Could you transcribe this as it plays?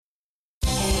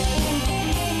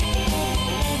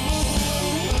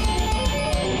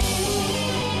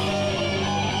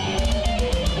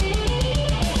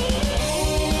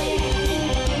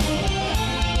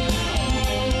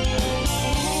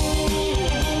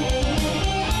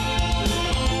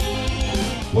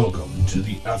Welcome to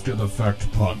the After the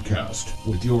Fact podcast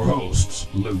with your hosts,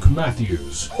 Luke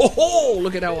Matthews. Ho!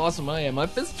 Look at how awesome I am. My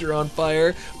fists are on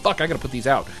fire. Fuck, I gotta put these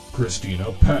out.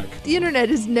 Christina Peck. The internet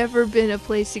has never been a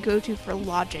place to go to for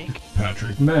logic.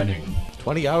 Patrick Manning.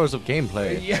 20 hours of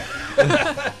gameplay. Yeah.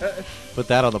 Put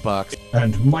that on the box.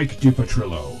 And Mike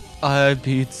DiPatrillo. I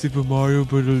beat Super Mario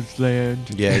Bros.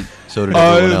 Land. Yeah, so did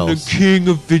everyone I'm else. the king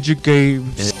of video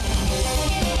games.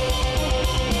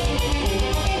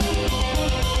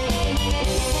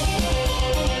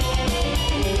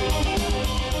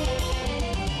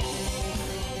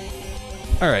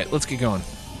 All right, let's get going.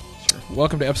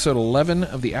 Welcome to episode 11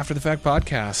 of the After the Fact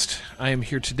podcast. I am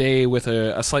here today with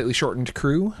a slightly shortened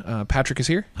crew. Patrick is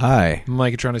here. Hi.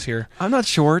 Micatron is here. I'm not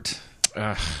short,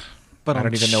 But but I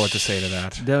don't even know what to say to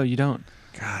that. No, you don't.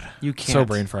 God, You can't. so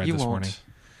brain fried You this won't.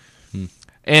 morning.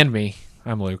 And me,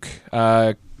 I'm Luke.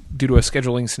 Due to a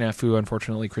scheduling snafu,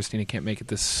 unfortunately, Christina can't make it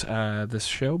this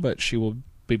show, but she will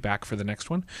be back for the next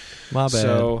one. My bad.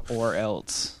 So Or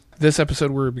else. this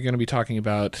episode, we're going to be talking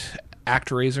about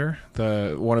ActRaiser,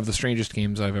 one of the strangest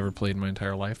games I've ever played in my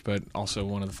entire life, but also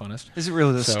one of the funnest. Is it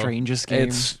really the So, strangest game?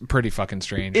 It's pretty fucking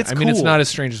strange. It's I mean, it's cool. not as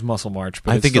strange as Muscle March,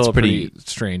 but I it's think still it's a pretty pretty-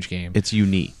 strange game. It's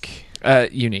unique.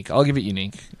 Unique. I'll give it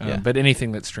unique. Yeah. But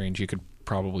anything that's strange, you could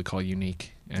probably call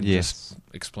unique and Yes. just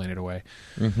explain it away.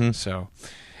 Mm-hmm. So,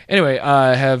 anyway,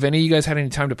 have any of you guys had any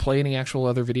time to play any actual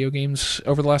other video games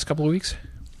over the last couple of weeks?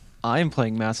 I'm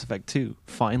playing Mass Effect 2,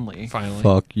 finally. Finally.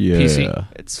 Fuck yeah. PC?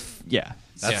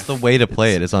 That's Yeah. the way to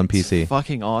play it. It's on PC.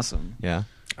 Fucking awesome. Yeah.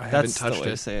 I haven't That's the touched way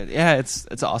to it. say it. Yeah,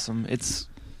 it's awesome. It's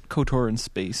KOTOR in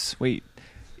space. Wait.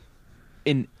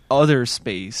 In other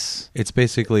space. It's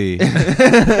basically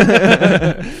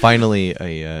finally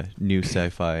a new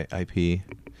sci-fi IP,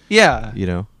 Yeah. you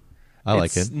know? I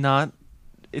like it.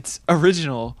 It's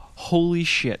original. Holy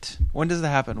shit. When does that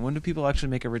happen? When do people actually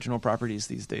make original properties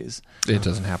these days? It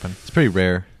doesn't happen. It's pretty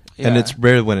rare. And Yeah. it's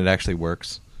rare when it actually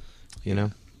works, you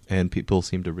know? And people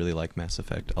seem to really like Mass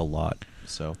Effect a lot.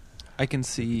 So, I can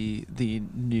see the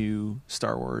new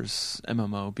Star Wars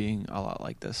MMO being a lot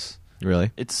like this.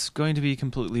 really? It's going to be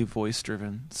completely voice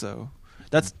driven, so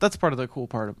that's part of the cool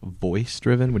part of Voice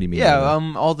driven? What do you mean? by yeah,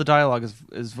 that? all the dialogue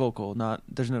is vocal,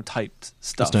 there's no typed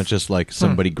stuff. It's not just like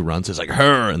somebody grunts. It's like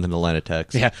her, and then a line of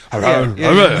text. Yeah. And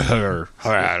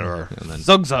then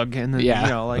Zug Zug, and then Yeah. you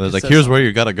know, like it's it like, says here's something. where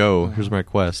you gotta go. Here's my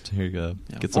quest. Here you go.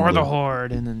 Yeah, Get some or the loot.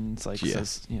 Horde, and then it's like Yeah.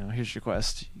 says, you know, here's your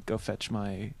quest. Go fetch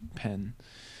my pen.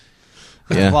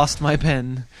 Yeah. I lost my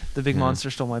pen. The big Yeah. monster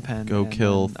stole my pen. Go and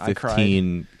kill then I cried.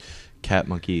 15 cat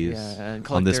monkeys Yeah, and on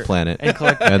collect this their- planet, and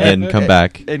collect and then come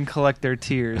back. and collect their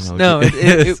tears. Oh, No,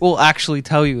 okay. it will actually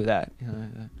tell you that.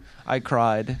 I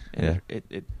cried, and Yeah.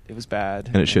 it was bad,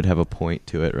 And it should have a point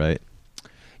to it, right?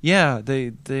 Yeah, they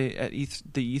at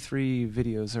the E3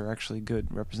 videos are actually good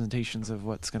representations of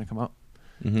what's going to come up.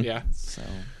 Mhm. Yeah. So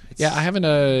Yeah, I haven't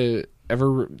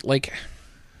ever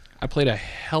I played a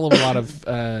hell of a lot of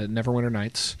Neverwinter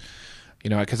Nights, you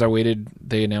know, because I waited.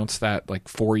 They announced that like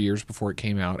 4 years before it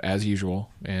came out, as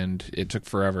usual, and it took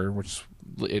forever, which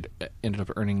it ended up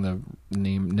earning the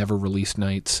name Never Released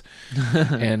Nights.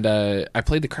 And I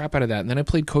played the crap out of that, and then I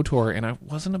played KOTOR, and I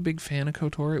wasn't a big fan of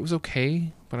KOTOR. It was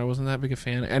okay, but I wasn't that big a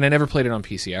fan, and I never played it on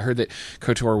PC. I heard that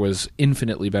KOTOR was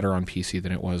infinitely better on PC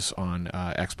than it was on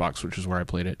Xbox, which is where I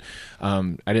played it.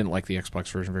 I didn't like the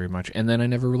Xbox version very much, and then I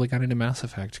never really got into Mass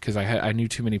Effect because I knew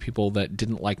too many people that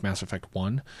didn't like Mass Effect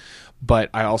 1, but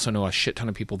I also know a shit ton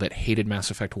of people that hated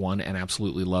Mass Effect 1 and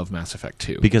absolutely love Mass Effect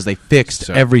 2. Because they fixed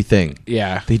So- everything.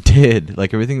 Yeah. They did.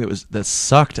 Like everything that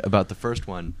sucked about the first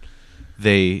one,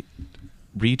 they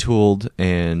retooled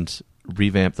and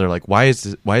revamped. They're like, why is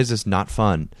this not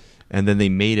fun? And then they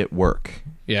made it work.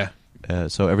 Yeah.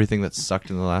 So everything that sucked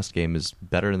in the last game is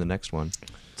better in the next one.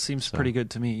 seems So- pretty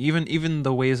good to me. Even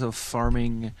the ways of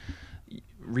farming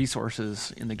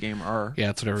resources in the game are Yeah,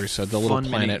 that's what everybody said. The little Fun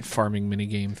planet mini- farming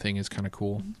minigame thing is kind of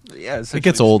cool. yeah. It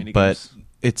gets old, but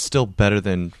it's still better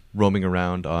than roaming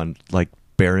around on like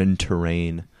barren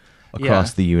terrain across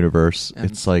Yeah. the universe. And-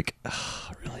 It's like,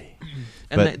 really.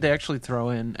 and but- they actually throw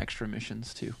in extra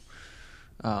missions too.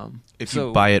 If So-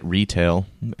 you buy it retail,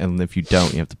 and if you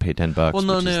don't, you have to pay $10. well,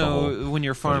 no, which is the whole- when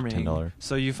you're farming, $10.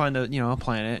 so you find a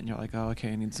planet, and you're like, oh,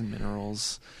 okay, I need some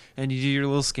minerals, and you do your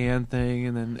little scan thing,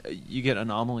 and then you get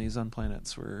anomalies on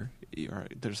planets where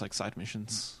there's like side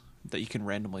missions that you can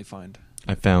randomly find.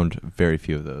 I found very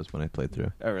few of those when I played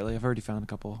through. Oh, really? I've already found a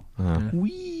couple. Uh-huh.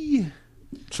 Wee.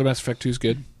 So Mass Effect 2 is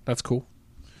good. That's cool.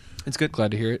 It's good. Glad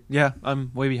to hear it. Yeah,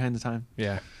 I'm way behind the time.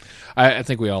 Yeah. I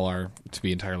think we all are, to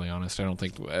be entirely honest. I don't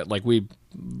think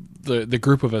the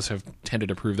group of us have tended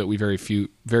to prove that we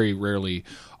very rarely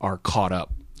are caught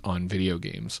up on video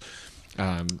games.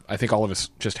 I think all of us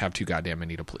just have too goddamn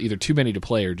many to play. Either too many to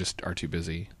play or just are too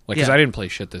busy. Like, because Yeah. I didn't play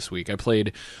shit this week. I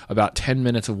played about 10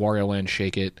 minutes of Wario Land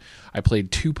Shake It. I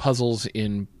played 2 puzzles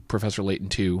in Professor Layton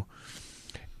 2.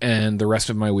 And the rest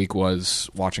of my week was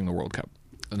watching the World Cup.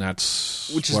 And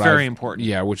that's Which is what very I've- important.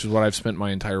 Yeah, which is what I've spent my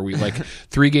entire week. Like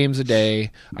 3 games a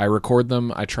day. I record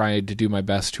them. I try to do my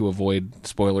best to avoid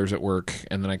spoilers at work.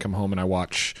 And then I come home and I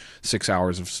watch 6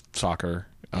 hours of soccer.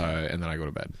 And then I go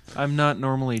to bed. I'm not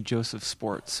normally Joseph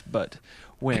Sports, but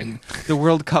when the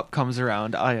World Cup comes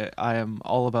around, I am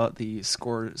all about the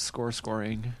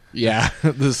scoring Yeah,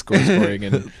 the scoring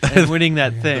and and winning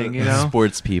that thing, you know.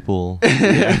 Sports people,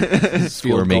 field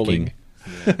score making.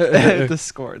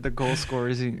 goaling. the goal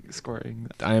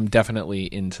scoring. I am definitely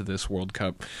into this World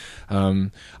Cup.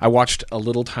 I watched a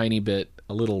little tiny bit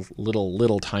of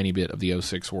the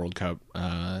 06 World Cup,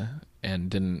 and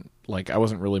didn't I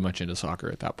wasn't really much into soccer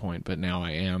at that point, but now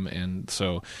I am, and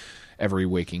so every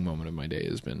waking moment of my day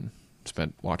has been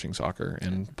spent watching soccer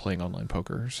and playing online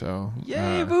poker. So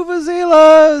Yay,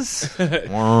 Vuvuzelas! they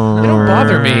don't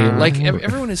bother me. Like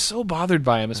everyone is so bothered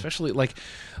by them, especially like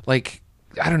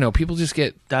I don't know. People just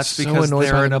get That's so because annoyed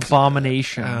they're by an them.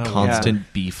 abomination. Oh,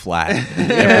 Constant B flat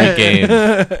every game.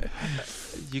 Yeah.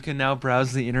 You can now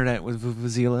browse the internet with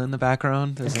Vuvuzela in the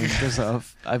background.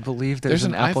 I believe there's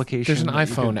an application. There's an that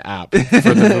you iPhone can- app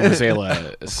for the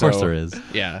Vuvuzela. Of course there is.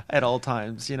 Yeah. at all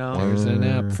times, you know. There's an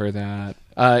app for that.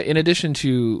 In addition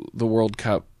to the World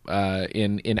Cup,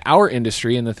 in our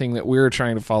industry and the thing that we're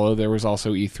trying to follow, there was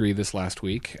also E3 this last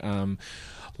week.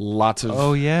 Lots of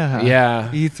Oh yeah, yeah.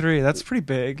 E3. That's pretty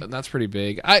big. That's pretty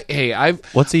big. I've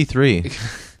What's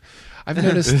E3? I've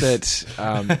noticed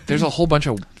that there's a whole bunch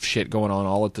of shit going on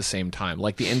all at the same time.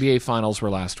 Like the NBA Finals were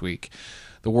last week.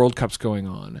 The World Cup's going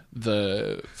on.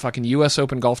 The fucking U.S.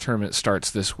 Open golf tournament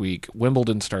starts this week.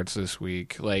 Wimbledon starts this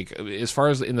week. Like, as far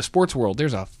as in the sports world,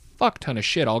 there's a fuck ton of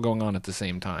shit all going on at the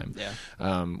same time.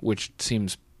 Yeah. Which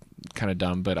seems kind of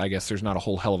dumb, but I guess there's not a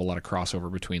whole hell of a lot of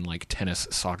crossover between like tennis,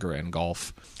 soccer, and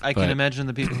golf. I can But- imagine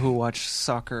the people who watch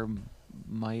soccer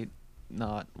might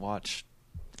not watch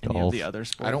any Golf. of the other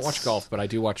sports. I don't watch golf, but I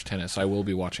do watch tennis. I will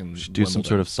be watching. Do some Wimbledon.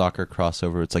 sort of soccer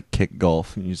crossover. It's like kick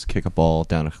golf. And you just kick a ball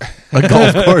down a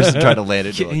golf course and try to land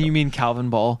it. You mean Calvin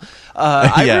Ball?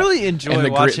 I Yeah. really enjoy And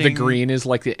the watching the green is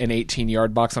like an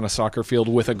 18-yard box on a soccer field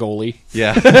with a goalie.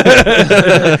 Yeah.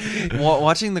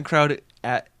 Watching the crowd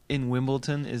in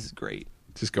Wimbledon is great.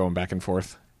 Just going back and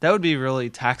forth. That would be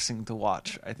really taxing to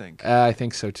watch, I think. I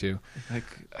think so too. Like,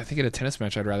 I think at a tennis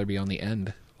match, I'd rather be on the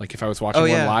end. Like if I was watching Oh,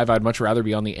 one yeah. live, I'd much rather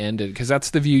be on the end because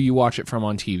that's the view you watch it from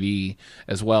on TV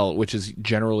as well, which is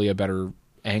generally a better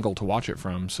angle to watch it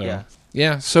from. So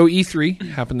Yeah. So E3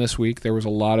 happened this week. There was a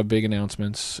lot of big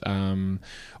announcements,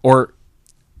 or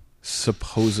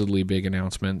supposedly big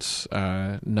announcements,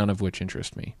 none of which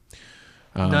interest me.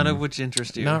 none of which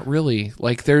interest you. Not really.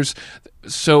 Like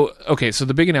so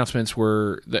the big announcements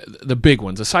were the big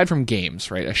ones aside from games,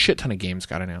 right? A shit ton of games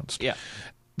got announced. Yeah.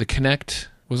 The Kinect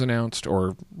was announced,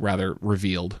 or rather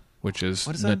revealed, which is,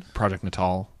 What is that? Project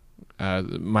Natal,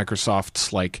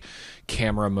 Microsoft's like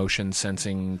camera motion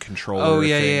sensing controller. Oh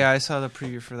yeah, thing. yeah. I saw the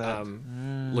preview for that.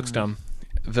 Looks dumb.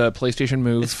 The PlayStation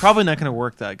Move. It's probably not going to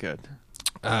work that good.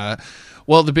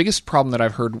 Well, the biggest problem that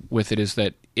I've heard with it is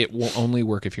that it will only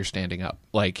work if you're standing up.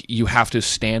 Like, you have to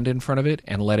stand in front of it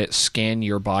and let it scan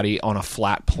your body on a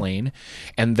flat plane,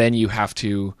 and then you have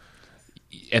to...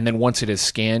 And then once it is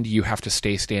scanned, you have to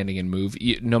stay standing and move.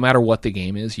 No matter what the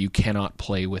game is, you cannot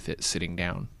play with it sitting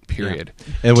down, period.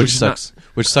 And which is not- sucks.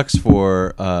 Which sucks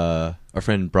for our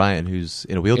friend Brian, who's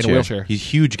in a wheelchair. He's a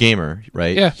huge gamer,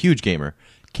 right? Yeah. Huge gamer.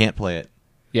 Can't play it.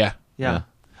 Yeah. Yeah.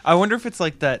 I wonder if it's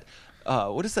like that.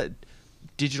 What is that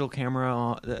digital camera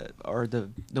or the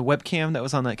webcam that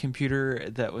was on that computer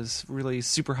that was really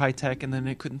super high tech, and then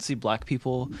it couldn't see black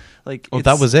people? Like, Oh,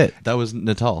 that was it. That was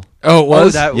Natal. Oh, it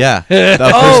was? that- Yeah, that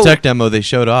first tech demo they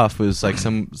showed off was like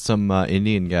some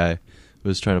Indian guy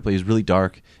was trying to play. He was really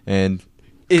dark and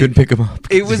couldn't pick him up.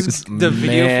 It was the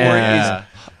video for it is.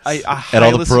 I and all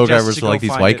highly the suggest programmers you were go like these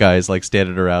find white it. guys, like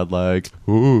standing around, like,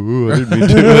 "Ooh, I didn't mean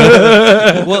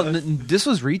to." Well, this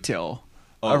was retail.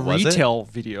 Oh, a was it? retail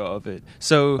video of it.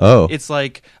 So Oh. it's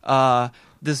like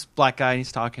this black guy, and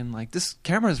he's talking like, "This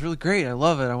camera is really great. I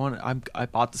love it. I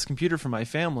bought this computer for my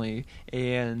family."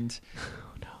 And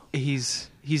he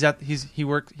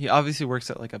obviously works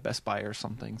at like a Best Buy or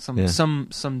something,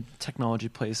 some technology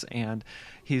place, and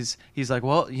he's like,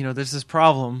 "Well, there's this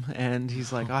problem," and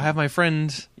he's like, "I have my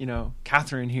friend,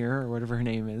 Catherine here, or whatever her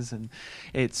name is, and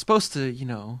it's supposed to,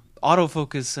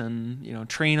 autofocus and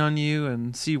train on you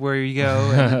and see where you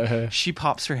go." And she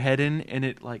pops her head in, and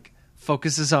it like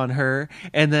focuses on her,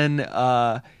 and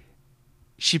then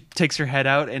she takes her head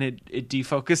out and it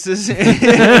defocuses,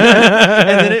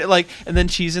 and then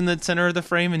she's in the center of the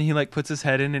frame, and he like puts his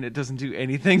head in, and it doesn't do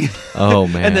anything. Oh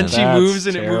man! And then she That's moves,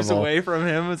 and it moves terrible. away from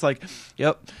him. It's like,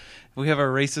 yep. We have a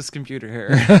racist computer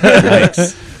here.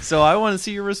 Yikes. So I want to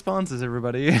see your responses,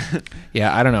 everybody.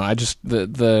 Yeah, I don't know. I just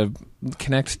the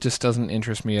Kinect just doesn't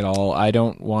interest me at all. I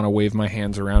don't want to wave my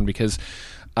hands around because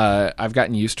I've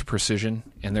gotten used to precision,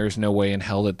 and there's no way in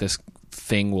hell that this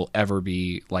thing will ever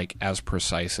be like as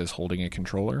precise as holding a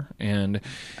controller. And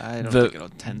I don't think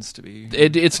it tends to be.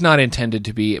 It's not intended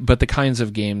to be, but the kinds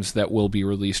of games that will be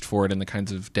released for it and the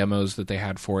kinds of demos that they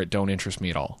had for it don't interest me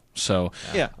at all. So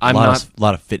Yeah. I'm a lot not of,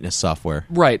 lot of fitness software.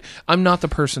 right. I'm not the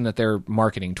person that they're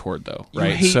marketing toward, though. You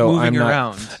Right. hate so moving I'm not,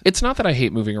 around. It's not that I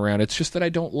hate moving around. It's just that I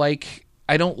don't like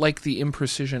the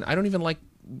imprecision. I don't even like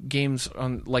games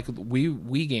on like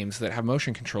Wii games that have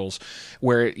motion controls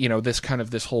where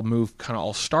this whole move kind of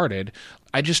all started.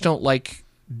 I just don't like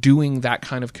doing that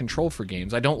kind of control for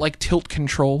games. I don't like tilt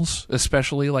controls,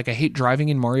 especially. Like I hate driving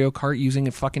in Mario Kart using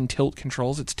fucking tilt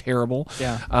controls. It's terrible.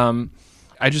 Yeah.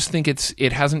 I just think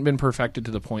it hasn't been perfected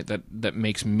to the point that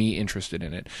makes me interested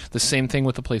in it. The same thing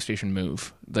with the PlayStation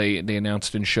Move. They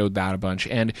announced and showed that a bunch,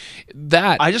 and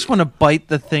that I just want to bite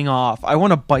the thing off. I want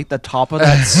to bite the top of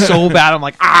that so bad. I'm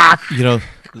like, ah!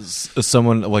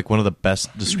 Someone like one of the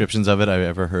best descriptions of it I've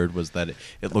ever heard was that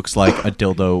it looks like a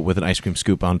dildo with an ice cream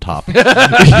scoop on top. What's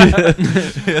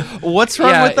wrong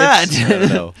Yeah, with that? I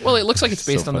don't know. Well, it looks like it's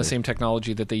So based on the funny. same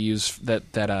technology that they use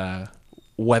that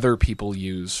weather people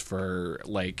use for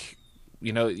like they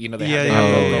have Yeah, the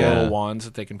yeah. little wands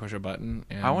that they can push a button.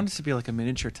 And I want it to be like a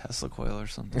miniature Tesla coil or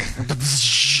something.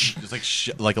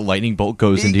 It's like a lightning bolt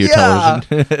goes into your Yeah.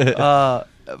 television.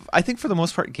 I think for the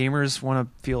most part, gamers want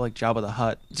to feel like Jabba the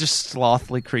Hutt, just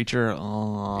slothly creature.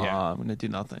 Oh, Yeah. I'm gonna do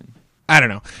nothing. I don't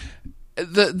know.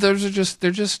 They're just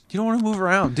You don't want to move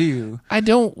around, do you? I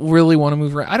don't really want to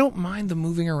move around. I don't mind the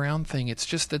moving around thing. It's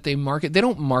just that they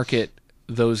don't market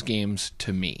those games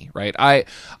to me, right? I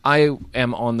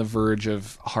am on the verge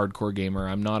of hardcore gamer.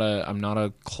 I'm not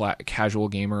a casual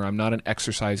gamer. I'm not an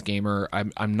exercise gamer. I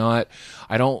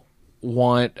don't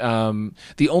want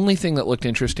the only thing that looked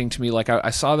interesting to me, like I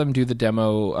saw them do the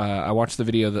demo. I watched the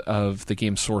video of the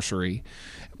game Sorcery,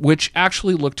 which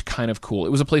actually looked kind of cool. It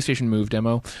was a PlayStation Move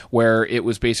demo where it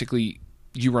was basically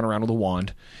you run around with a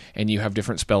wand and you have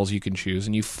different spells you can choose,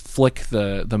 and you flick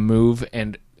the move,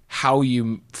 and how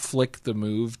you flick the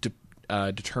move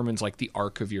determines like the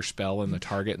arc of your spell and the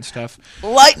target and stuff.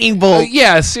 Lightning bolt.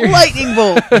 Yeah, seriously. Lightning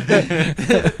bolt.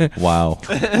 Wow.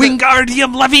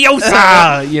 Wingardium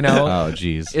Leviosa. Oh,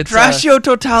 jeez. It's Ratio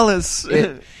totalis.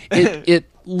 it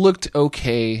looked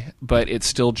okay, but it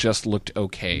still just looked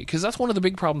okay. Because that's one of the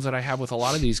big problems that I have with a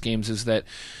lot of these games is that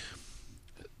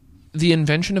the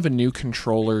invention of a new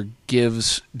controller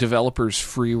gives developers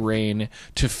free rein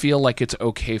to feel like it's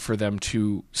okay for them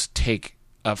to take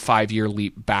a 5-year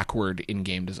leap backward in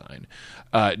game design,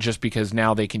 just because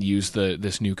now they can use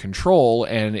this new control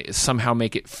and somehow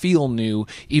make it feel new,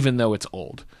 even though it's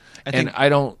old. I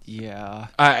don't. Yeah.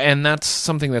 And that's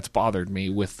something that's bothered me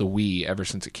with the Wii ever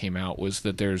since it came out, was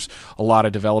that there's a lot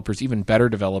of developers, even better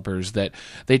developers, that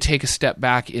they take a step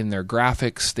back in their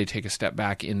graphics, they take a step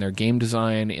back in their game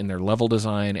design, in their level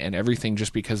design, and everything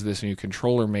just because this new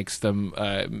controller makes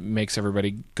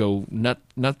everybody go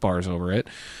nut bars over it.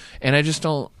 And I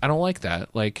don't like that.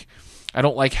 Like, I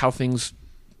don't like how things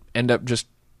end up just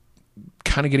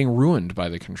kind of getting ruined by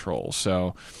the control.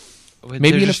 So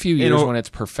maybe in a few years when it's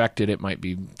perfected, it might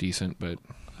be decent, but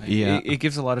Yeah. It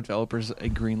gives a lot of developers a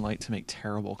green light to make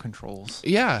terrible controls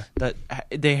yeah. that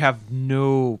they have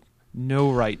no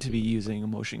right to be using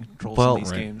motion controls in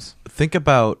these games. Think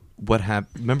about what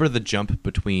happened. Remember the jump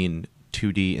between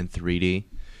 2D and 3D?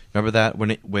 Remember that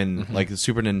when like the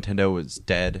Super Nintendo was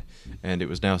dead and it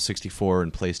was now 64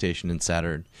 and PlayStation and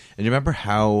Saturn. And you remember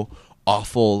how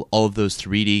awful all of those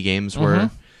 3D games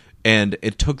were? And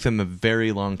it took them a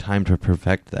very long time to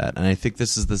perfect that. And I think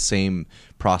this is the same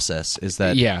process, is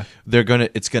that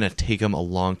it's gonna take them a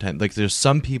long time. Like, there's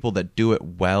some people that do it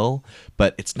well,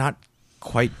 but it's not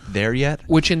quite there yet.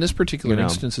 Which in this particular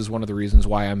instance is one of the reasons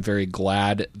why I'm very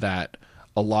glad that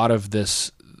a lot of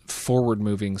this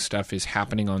forward-moving stuff is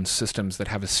happening on systems that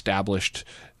have established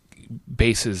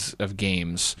bases of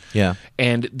games. Yeah.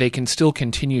 And they can still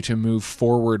continue to move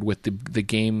forward with the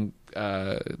game,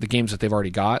 the games that they've already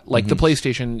got. Like the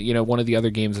PlayStation, one of the other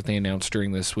games that they announced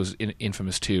during this was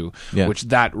Infamous 2, which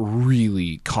that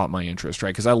really caught my interest, right?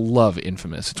 Because I love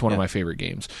Infamous. It's one of my favorite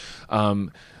games.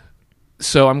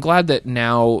 So I'm glad that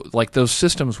now, like, those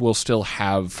systems will still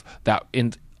have that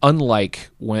unlike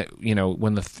when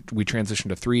we transitioned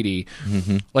to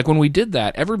 3D, like when we did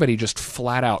that, everybody just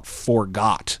flat out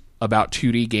forgot about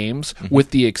 2D games,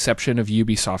 with the exception of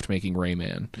Ubisoft making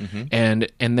Rayman, and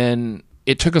then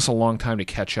it took us a long time to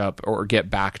catch up or get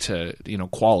back to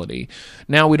quality.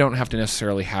 Now we don't have to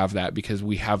necessarily have that because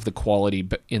we have the quality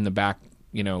in the back,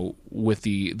 with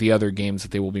the other games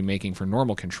that they will be making for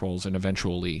normal controls, and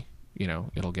eventually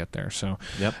it'll get there. So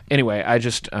anyway, I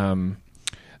just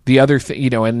the other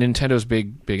thing, and Nintendo's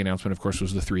big announcement, of course,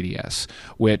 was the 3DS,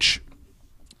 which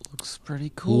looks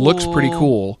pretty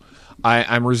cool.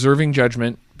 I'm reserving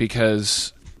judgment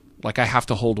because, like, I have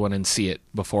to hold one and see it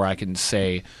before I can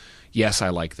say, yes, I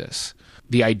like this.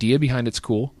 The idea behind it's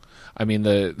cool. I mean,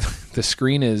 the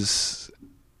screen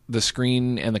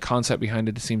and the concept behind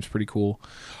it seems pretty cool.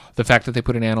 The fact that they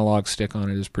put an analog stick on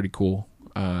it is pretty cool.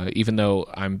 Even though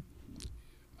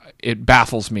it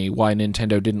baffles me why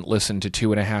Nintendo didn't listen to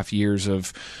 2.5 years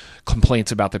of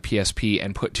complaints about the PSP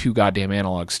and put 2 goddamn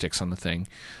analog sticks on the thing.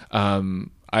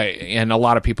 And a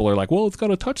lot of people are like, well, it's got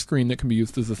a touchscreen that can be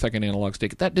used as a second analog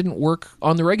stick. That didn't work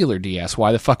on the regular DS.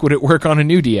 Why the fuck would it work on a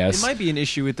new DS? It might be an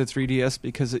issue with the 3DS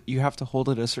because you have to hold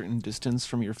it a certain distance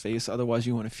from your face. Otherwise,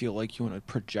 you want to feel like you want to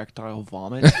projectile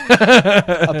vomit.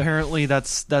 Apparently,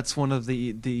 that's one of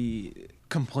the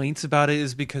complaints about it,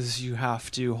 is because you have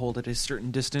to hold it a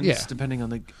certain distance depending on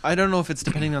the... I don't know if it's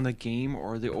depending on the game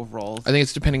or the overall... I think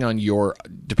it's dependent on your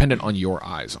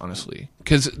eyes, honestly.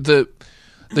 Because the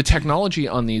technology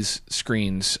on these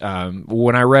screens,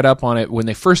 when I read up on it, when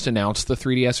they first announced the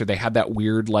 3DS, or they had that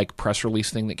weird like press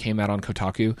release thing that came out on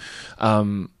Kotaku,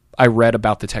 I read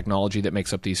about the technology that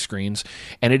makes up these screens,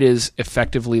 and it is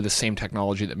effectively the same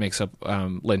technology that makes up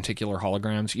lenticular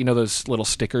holograms. You know those little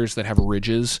stickers that have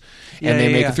ridges, and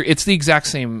they make it through. It's the exact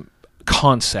same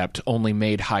concept, only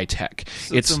made high tech.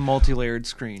 So it's a multi-layered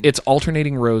screen. It's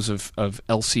alternating rows of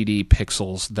LCD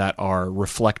pixels that are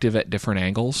reflective at different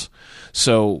angles.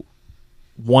 So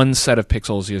one set of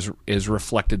pixels is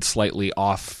reflected slightly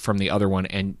off from the other one,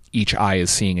 and each eye is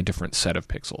seeing a different set of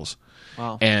pixels.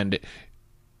 Wow. And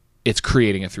it's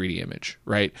creating a 3D image,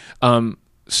 right?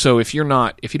 So if you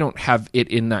don't have it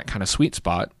in that kind of sweet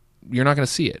spot, you're not going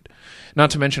to see it.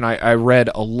 Not to mention, I read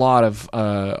a lot of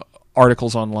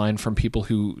articles online from people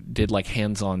who did like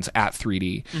hands-ons at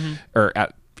 3D or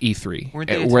at E3, where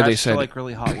they said to, like,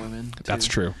 really hot women too? That's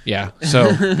true. Yeah. So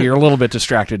you're a little bit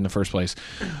distracted in the first place.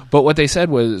 But what they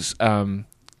said was,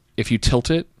 if you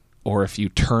tilt it, or if you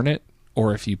turn it,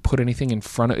 or if you put anything in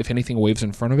front of, if anything waves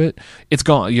in front of it, it's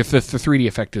gone. The 3D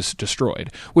effect is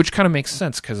destroyed, which kind of makes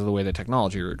sense because of the way the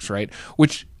technology works, right?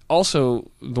 Which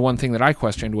also, the one thing that I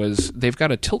questioned was they've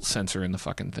got a tilt sensor in the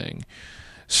fucking thing.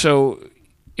 So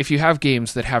if you have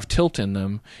games that have tilt in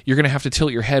them, you're going to have to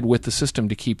tilt your head with the system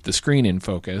to keep the screen in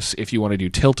focus if you want to do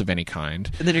tilt of any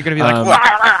kind. And then you're going to be like,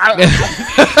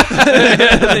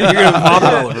 you're going to vomit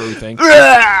all over everything.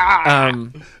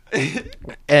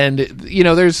 And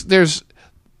there's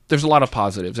a lot of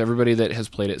positives. Everybody that has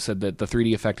played it said that the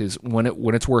 3D effect is when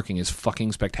it's working is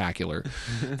fucking spectacular.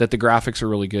 That the graphics are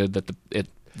really good. That it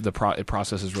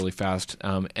processes really fast.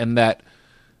 And that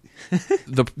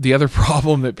the other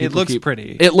problem that people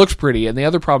it looks pretty, and the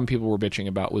other problem people were bitching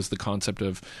about was the concept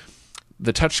of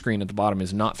the touchscreen at the bottom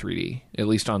is not 3D, at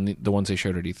least on the ones they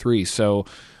showed at E3. So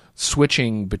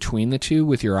switching between the two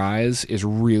with your eyes is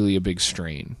really a big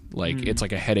strain. Like it's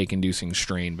like a headache-inducing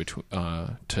strain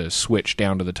to switch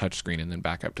down to the touchscreen and then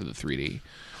back up to the 3D.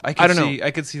 I don't know.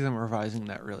 I could see them revising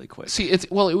that really quick. See,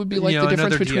 it would be like the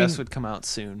difference between DS would come out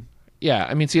soon. Yeah,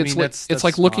 I mean, it's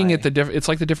like looking at it's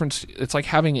like the difference. It's like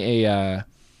having a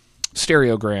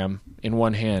stereogram in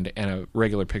one hand and a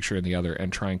regular picture in the other,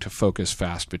 and trying to focus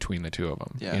fast between the two of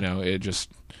them. Yeah. It just.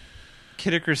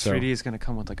 Kid Icarus 3D is going to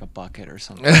come with like a bucket or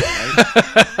something. Right?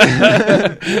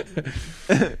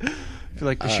 You're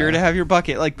like, be sure to have your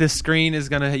bucket. Like this screen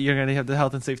is you're gonna have the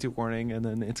health and safety warning, and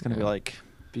then it's gonna be like,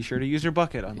 be sure to use your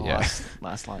bucket on the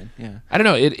last line. Yeah, I don't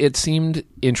know. It seemed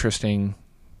interesting.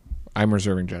 I'm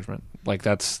reserving judgment. Like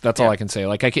that's all I can say.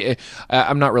 Like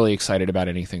I'm not really excited about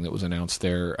anything that was announced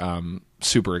there.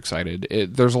 Super excited.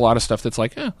 There's a lot of stuff that's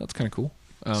like, that's kind of cool.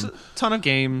 A ton of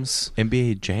games.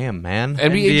 NBA Jam, man.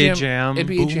 NBA Jam.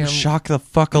 NBA Jam. Shock the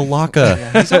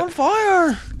fuckalaka. He's on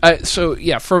fire. So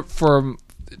yeah,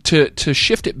 to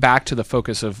shift it back to the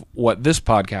focus of what this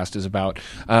podcast is about,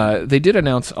 they did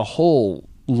announce a whole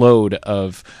load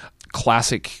of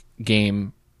classic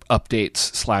game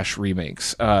updates /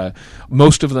 remakes.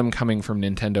 Most of them coming from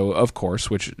Nintendo, of course,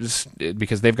 which is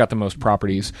because they've got the most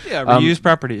properties. Yeah, reused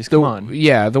properties. Come on.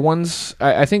 Yeah, the ones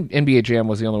I think NBA Jam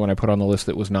was the only one I put on the list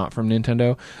that was not from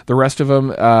Nintendo. The rest of them,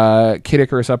 Kid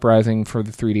Icarus Uprising for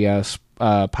the 3DS,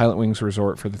 Pilot Wings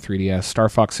Resort for the 3DS, Star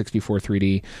Fox 64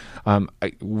 3D.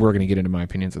 We're going to get into my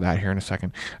opinions of that here in a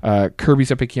second.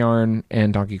 Kirby's Epic Yarn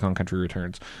and Donkey Kong Country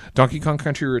Returns. Donkey Kong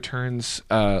Country Returns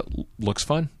looks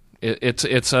fun.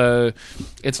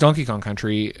 It's Donkey Kong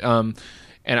Country.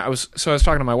 And I was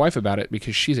talking to my wife about it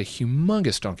because she's a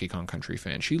humongous Donkey Kong Country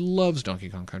fan. She loves Donkey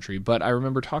Kong Country. But I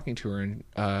remember talking to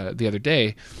her the other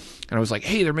day, and I was like,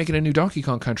 "Hey, they're making a new Donkey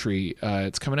Kong Country.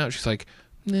 It's coming out." She's like,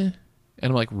 "Nah." And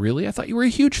I'm like, "Really? I thought you were a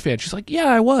huge fan." She's like, "Yeah,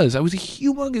 I was. I was a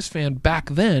humongous fan back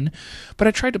then, but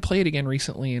I tried to play it again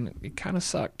recently, and it kind of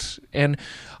sucked." And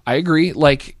I agree.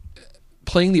 Like,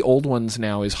 playing the old ones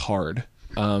now is hard.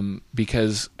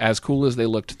 Because as cool as they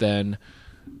looked then,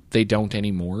 they don't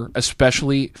anymore.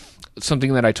 Especially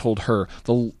something that I told her,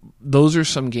 those are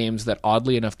some games that,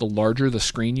 oddly enough, the larger the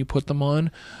screen you put them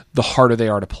on, the harder they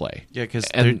are to play. Yeah, because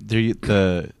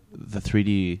the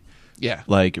 3D,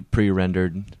 like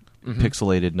pre-rendered,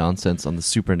 pixelated nonsense on the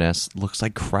Super NES looks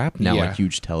like crap now on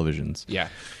huge televisions. Yeah,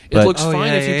 it looks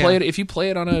fine if you play it. If you play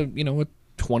it on a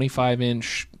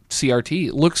 25-inch CRT,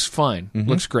 it looks fine.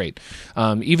 Looks great.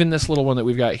 Even this little one that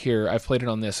we've got here, I've played it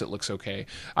on this. It looks okay.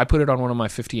 I put it on one of my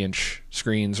 50-inch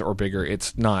screens or bigger.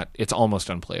 It's almost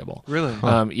unplayable. Really?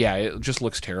 Yeah, it just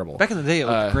looks terrible. Back in the day, it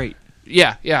looked great.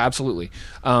 Yeah, absolutely.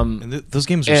 And those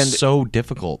games are so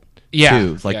difficult. Yeah,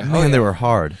 too. Like man, they were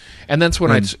hard. And that's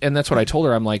what I told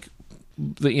her. I'm like,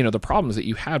 the problems that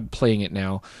you had playing it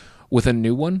now with a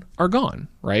new one are gone,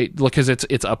 right? Because it's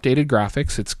updated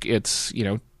graphics. It's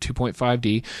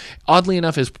 2.5D. Oddly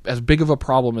enough, as big of a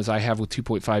problem as I have with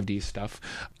 2.5D stuff,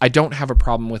 I don't have a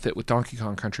problem with it with Donkey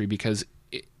Kong Country, because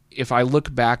if I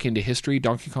look back into history,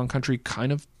 Donkey Kong Country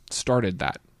kind of started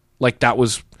that. Like, that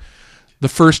was the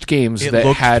first games that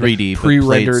had 3D,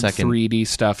 pre-rendered 3D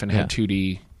stuff and had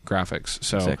 2D graphics.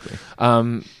 So exactly.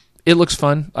 It looks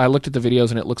fun. I looked at the videos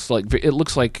and it looks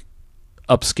like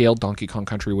upscaled Donkey Kong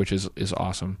Country, which is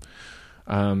awesome.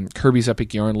 Kirby's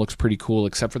Epic Yarn looks pretty cool,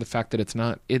 except for the fact that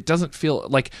it doesn't feel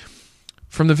like,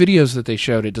 from the videos that they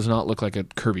showed, it does not look like a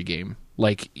Kirby game.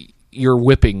 Like, you're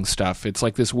whipping stuff. It's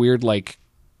like this weird, like,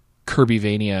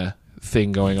 Kirbyvania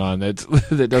thing going on that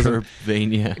doesn't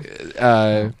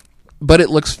Kirbyvania. But it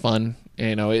looks fun.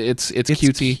 It's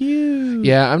cutesy. Cute.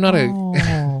 Yeah,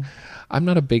 I'm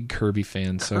not a big Kirby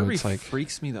fan, so Kirby it's like,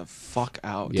 freaks me the fuck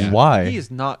out. Yeah. Why? He is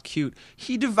not cute.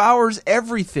 He devours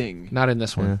everything. not in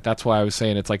this one. Yeah. That's why I was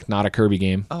saying it's like not a Kirby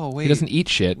game. Oh wait, He doesn't eat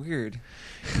shit. Weird.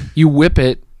 You whip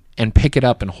it and pick it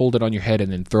up and hold it on your head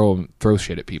and then throw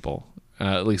shit at people.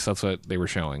 At least that's what they were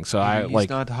showing. So He's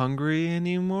not hungry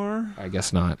anymore. I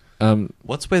guess not.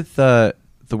 What's with the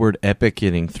word epic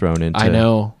getting thrown into? I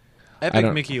know.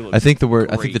 Epic Mickey looks I think the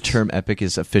great. term epic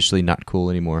is officially not cool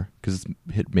anymore because it's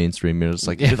hit mainstream. It's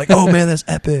like you're like, oh man, that's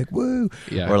epic, woo!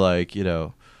 Yeah. Or like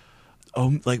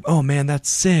oh man,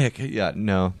 that's sick. Yeah,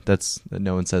 no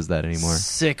one says that anymore.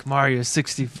 Sick Mario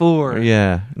 64.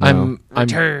 Yeah, no.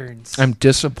 Returns. I'm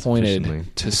disappointed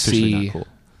officially not cool.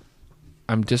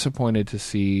 I'm disappointed to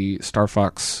see Star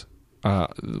Fox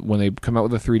when they come out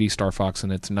with a 3D Star Fox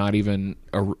and it's not even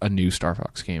a new Star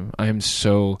Fox game.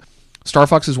 Star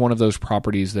Fox is one of those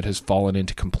properties that has fallen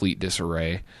into complete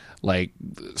disarray. Like,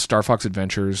 Star Fox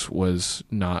Adventures was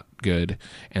not good,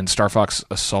 and Star Fox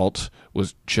Assault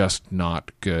was just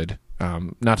not good.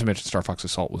 Not to mention Star Fox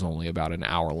Assault was only about an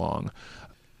hour long.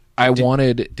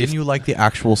 Didn't you like the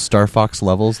actual Star Fox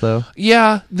levels though?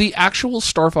 Yeah, the actual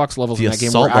Star Fox levels in that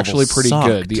game were actually pretty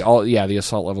good. The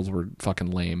assault levels were fucking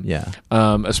lame. Yeah.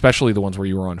 Especially the ones where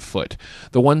you were on foot.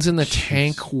 The ones in the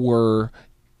tank were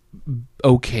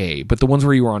okay, but the ones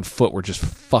where you were on foot were just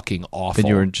fucking awful. And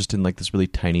you were just in like this really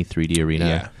tiny 3D arena.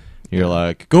 Yeah. You're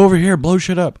like, go over here, blow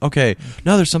shit up. Okay,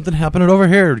 now there's something happening over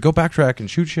here. Go backtrack and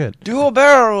shoot shit. Dual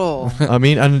barrel. I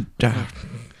mean,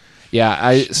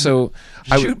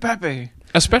 Shoot Pepe.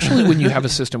 Especially when you have a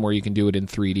system where you can do it in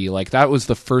 3D. Like, that was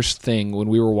the first thing when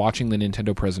we were watching the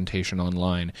Nintendo presentation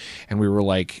online, and we were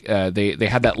like, they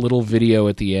had that little video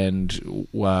at the end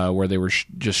where they were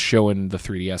just showing the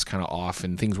 3DS kind of off,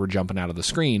 and things were jumping out of the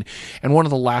screen. And one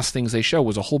of the last things they show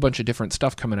was a whole bunch of different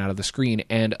stuff coming out of the screen,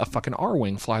 and a fucking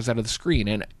R-Wing flies out of the screen.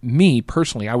 And me,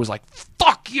 personally, I was like,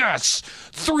 fuck yes!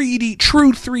 3D,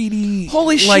 true 3D.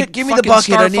 Holy shit, like, give me the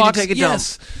bucket, I need to take a dump.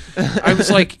 I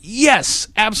was like, yes,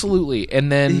 absolutely.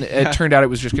 And then it turned out it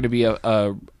was just going to be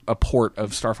a port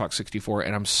of Star Fox 64,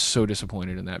 and I'm so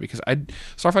disappointed in that, because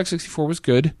Star Fox 64 was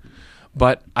good,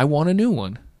 but I want a new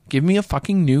one. Give me a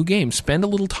fucking new game. Spend a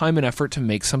little time and effort to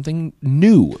make something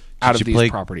new out of Did you these play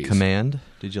properties. Command?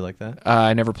 Did you like that?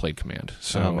 I never played Command,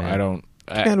 so Oh, man. I don't.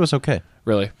 Command was okay.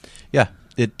 Really? Yeah,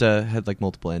 it had like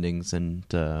multiple endings, and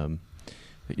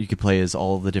you could play as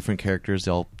all the different characters.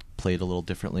 They all played a little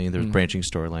differently. There was branching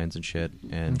storylines and shit.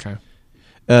 And Okay.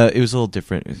 it was a little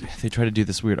different. They tried to do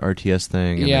this weird RTS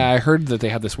thing. And Yeah, then- I heard that they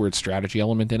had this weird strategy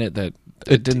element in it that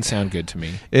it didn't sound good to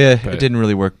me. Yeah, But- it didn't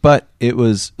really work, but it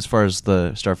was, as far as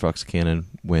the Star Fox canon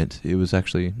went, it was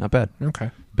actually not bad. Okay.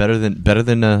 Better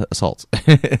than Assault.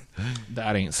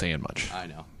 That ain't saying much. I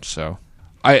know. So,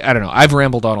 I don't know. I've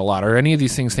rambled on a lot. Are any of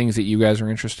these things that you guys are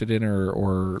interested in,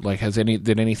 or like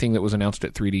did anything that was announced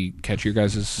at 3D catch your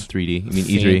guys' 3D. You mean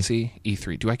E3? fancy?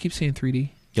 E3. Do I keep saying 3D?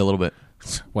 Yeah, a little bit.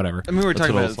 Whatever. I mean, we were That's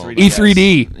talking what about I'll the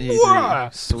 3D. E3D. Wah!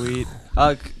 Sweet.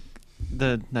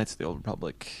 The Knights of the Old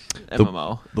Republic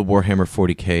MMO. The Warhammer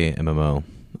 40k MMO. I'm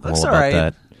That's all about alright.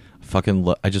 that.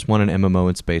 Fucking, I just want an MMO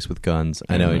in space with guns.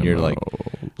 I know, and you're like,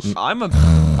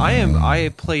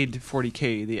 I played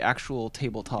 40k, the actual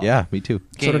tabletop. yeah, me too.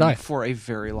 Game So did I. for a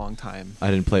very long time.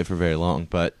 I didn't play it for very long,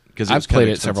 but because I've played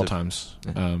it several times.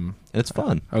 And it's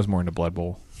fun. I was more into Blood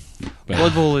Bowl. But-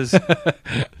 Blood Bowl is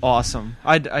awesome.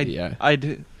 Yeah.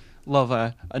 I'd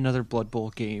love another Blood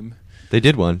Bowl game. They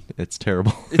did one. It's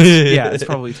terrible. It's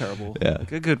probably terrible. Yeah.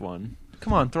 A good one.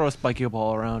 Come on, throw a spiky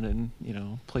ball around and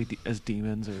play as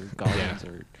demons or goblins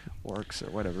or orcs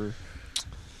or whatever.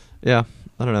 Yeah,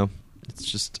 I don't know. It's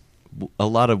just a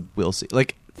lot of we'll see.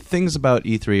 Like, things about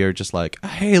E3 are just like,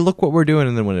 hey, look what we're doing,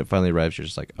 and then when it finally arrives, you're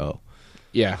just like, oh,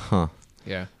 Yeah. huh.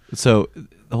 Yeah. So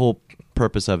the whole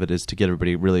purpose of it is to get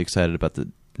everybody really excited about the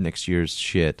next year's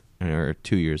shit, or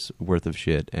 2 years worth of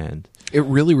shit, and It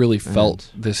really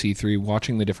felt this E3,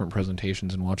 watching the different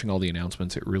presentations and watching all the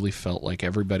announcements, it really felt like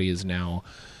everybody is now...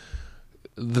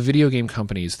 The video game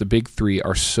companies, the big three,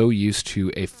 are so used to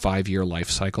a 5-year life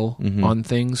cycle on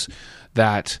things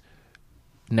that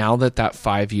now that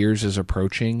 5 years is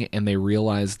approaching and they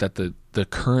realize that the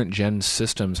current gen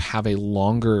systems have a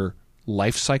longer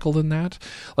life cycle than that.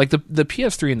 Like the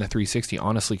PS3 and the 360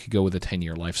 honestly could go with a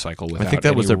 10-year life cycle without think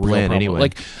that was any their real plan problem. anyway.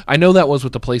 Like I know that was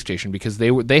with the PlayStation because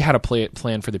they had a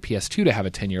plan for the PS2 to have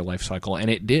a 10-year life cycle, and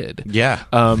it did. yeah,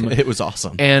 it was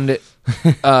awesome. And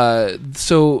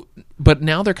but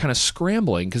now they're kind of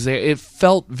scrambling because it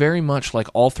felt very much like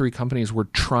all three companies were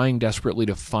trying desperately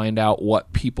to find out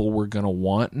what people were going to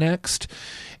want next,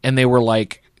 and they were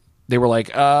like,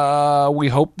 we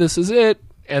hope this is it,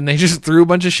 and they just threw a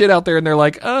bunch of shit out there, and they're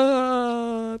like,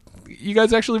 you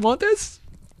guys actually want this?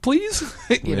 Please,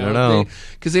 We don't know.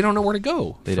 because they don't know where to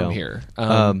go They from don't. here.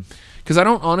 Because I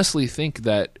don't honestly think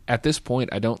that at this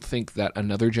point, I don't think that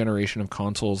another generation of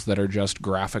consoles that are just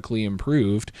graphically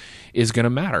improved is going to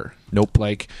matter. Nope.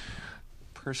 Like,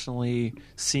 Personally,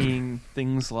 seeing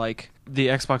things like the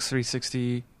Xbox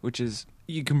 360, which is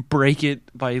you can break it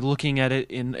by looking at it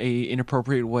in a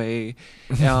inappropriate way.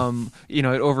 It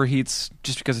overheats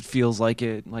just because it feels like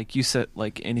it. Like you set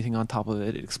like anything on top of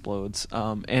it, it explodes.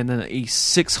 And then a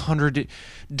 $600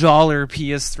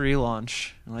 PS3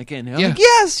 launch. Like,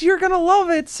 yes, you're gonna love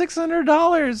it.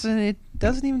 $600, and it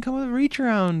doesn't even come with a reach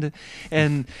around.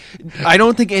 And I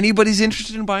don't think anybody's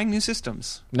interested in buying new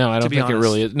systems. no, I to don't be think it honest.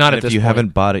 really is. Not And at this if you point.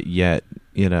 haven't bought it yet,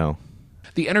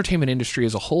 The entertainment industry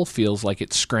as a whole feels like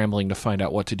it's scrambling to find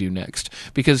out what to do next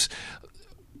because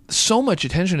so much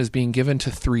attention is being given to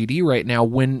 3D right now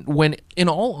when in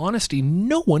all honesty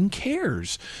no one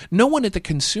cares. No one at the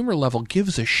consumer level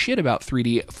gives a shit about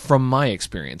 3D from my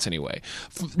experience anyway.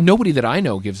 Nobody that I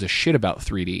know gives a shit about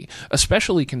 3D,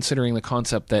 especially considering the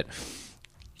concept that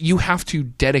you have to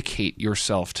dedicate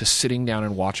yourself to sitting down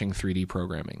and watching 3D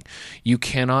programming. You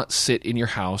cannot sit in your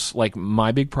house. Like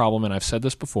my big problem, and I've said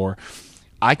this before,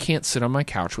 I can't sit on my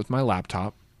couch with my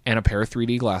laptop and a pair of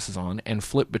 3D glasses on and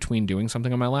flip between doing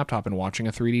something on my laptop and watching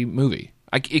a 3D movie.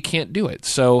 It can't do it.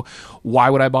 So why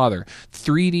would I bother?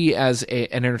 3D as an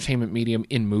entertainment medium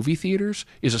in movie theaters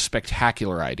is a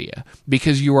spectacular idea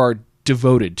because you are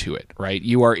devoted to it, right?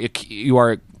 You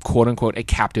are quote unquote a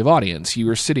captive audience. You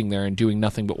are sitting there and doing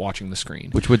nothing but watching the screen.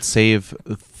 which would save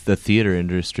the theater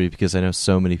industry, because I know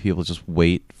so many people just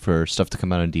wait for stuff to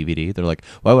come out on DVD. They're like,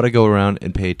 why would I go around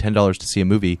and pay $10 to see a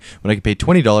movie when I can pay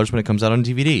 $20 when it comes out on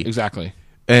DVD? Exactly.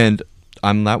 And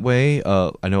I'm that way.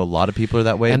 I know a lot of people are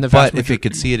that way. And the but vast if it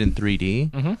could see it in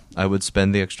 3D, I would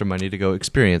spend the extra money to go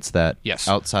experience that Yes.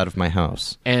 outside of my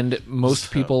house. And most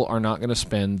people are not going to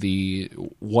spend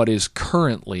what is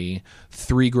currently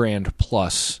 $3,000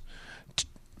 plus,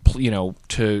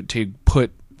 to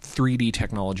put 3D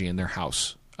technology in their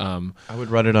house. I would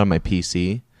run it on my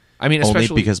PC. I mean, only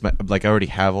especially because I already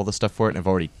have all the stuff for it, and I've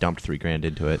already dumped $3,000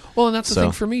 into it. Well, and that's the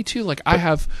thing for me too. Like I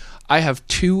have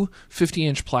two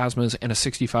 50-inch plasmas and a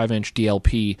 65-inch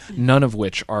DLP, none of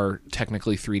which are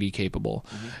technically 3D capable.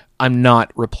 Mm-hmm. I'm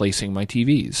not replacing my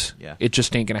TVs. Yeah. It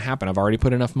just ain't going to happen. I've already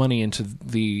put enough money into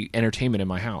the entertainment in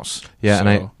my house. Yeah,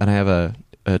 so. and I have a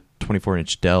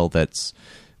 24-inch Dell that's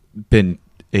been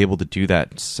able to do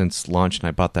that since launch, and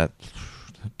I bought that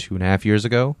 2.5 years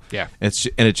ago. Yeah. It's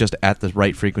just at the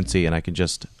right frequency, and I can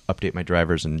just update my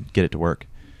drivers and get it to work.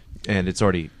 And it's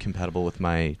already compatible with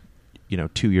my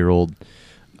 2-year-old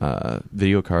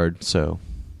video card. So,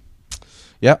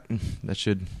 yeah, that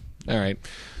should. All right.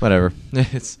 Whatever.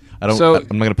 I'm not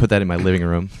going to put that in my living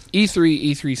room.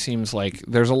 E3 seems like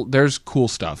there's cool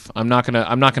stuff. I'm not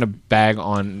gonna bag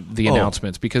on the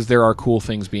announcements because there are cool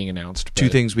things being announced. Two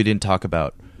things we didn't talk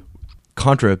about.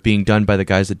 Contra being done by the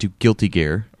guys that do Guilty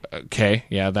Gear. Okay,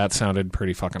 yeah, that sounded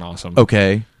pretty fucking awesome.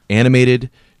 Okay,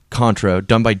 animated Contra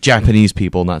done by Japanese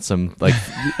people, not some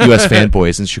U.S.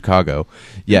 fanboys in Chicago.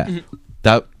 Yeah,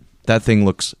 that thing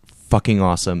looks fucking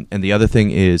awesome. And the other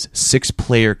thing is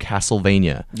 6-player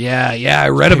Castlevania. Yeah, I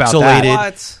read about that.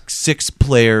 What?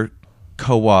 6-player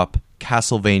co-op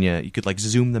Castlevania. You could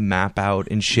zoom the map out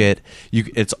and shit.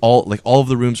 It's all all of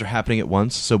the rooms are happening at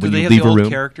once. So when you leave a room,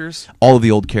 characters? all of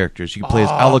the old characters. You can play as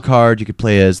Alucard. You could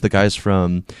play as the guys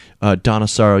from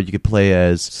Donosaro. You could play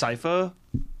as Sypha.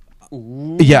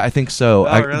 Ooh. Yeah, I think so.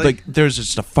 Really? There's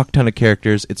just a fuck ton of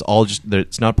characters. It's all just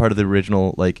it's not part of the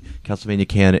original Castlevania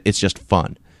canon. It's just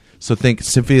fun. So think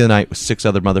Symphony of the Night with 6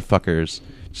 other motherfuckers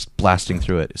just blasting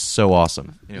through it. It's so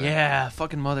awesome. Anyway. Yeah,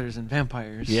 fucking mothers and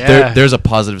vampires. Yeah. There's a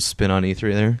positive spin on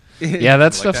E3 there. Yeah,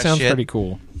 that stuff that sounds shit? pretty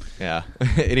cool. Yeah.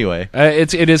 Anyway,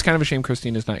 it is kind of a shame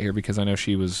Christina's not here because I know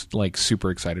she was super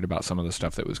excited about some of the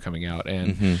stuff that was coming out,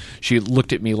 and she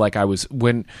looked at me like I was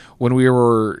when we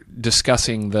were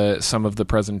discussing some of the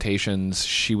presentations.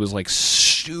 She was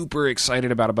super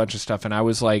excited about a bunch of stuff, and I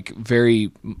was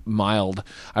very mild.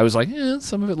 I was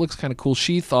some of it looks kind of cool.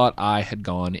 She thought I had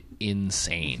gone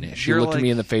insane. She looked at me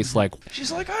in the face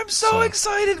she's like, I'm so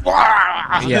excited.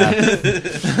 Wah!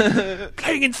 Yeah,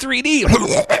 playing in 3D.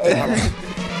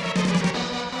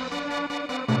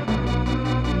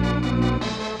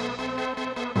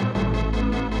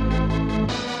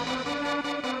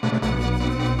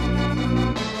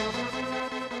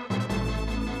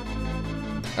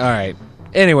 All right.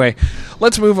 Anyway,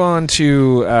 let's move on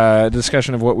to a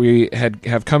discussion of what we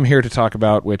have come here to talk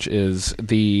about, which is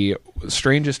the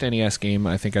strangest NES game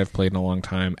I think I've played in a long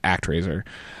time, ActRaiser.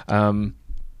 I'm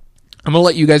going to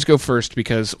let you guys go first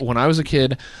because when I was a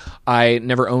kid, I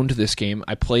never owned this game.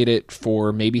 I played it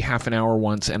for maybe half an hour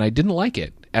once, and I didn't like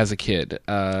it as a kid.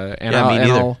 Me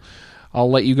neither. I'll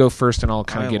let you go first, and I'll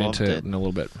kind of get into it it in a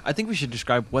little bit. I think we should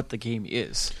describe what the game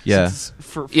is. Yeah. Since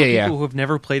for people yeah. who have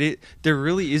never played it, there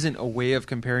really isn't a way of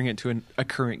comparing it to a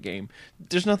current game.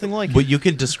 There's nothing like But it. you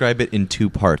could describe it in 2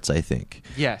 parts, I think.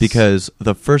 Yes. Because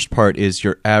the first part is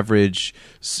your average,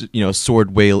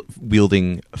 sword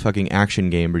wielding fucking action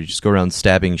game where you just go around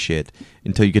stabbing shit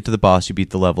until you get to the boss, you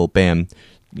beat the level, bam.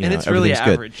 And it's really everything's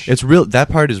good. average. It's real. That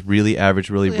part is really average,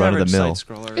 really run of the mill.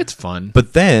 Side-scroller. It's fun.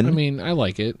 But then, I mean, I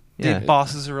like it. yeah, The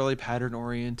bosses are really pattern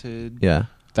oriented. yeah.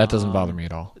 That doesn't bother me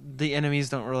at all. The enemies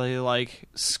don't really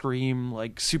scream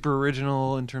super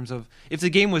original in terms of if the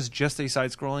game was just a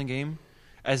side-scrolling game,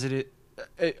 as it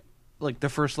the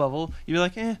first level, you'd be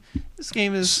like, this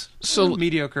game is So-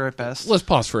 mediocre at best. Let's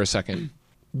pause for a second.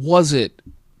 Was it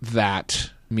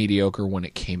that mediocre when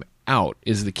it came out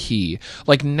is the key.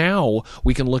 Now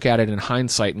we can look at it in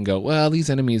hindsight and go, well, these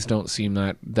enemies don't seem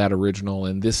that original,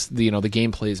 and this, the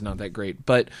gameplay is not that great.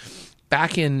 But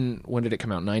back in, when did it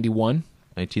come out? 91?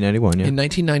 1991, yeah. In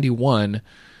 1991,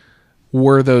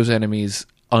 were those enemies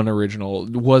unoriginal?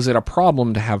 Was it a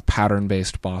problem to have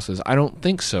pattern-based bosses? I don't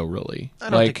think so, really. I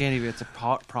don't think any of it's a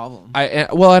problem.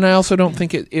 And I also don't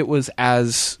think it was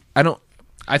as...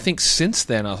 I think since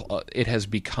then it has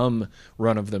become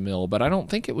run-of-the-mill, but I don't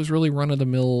think it was really a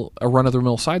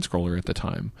run-of-the-mill side-scroller at the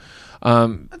time.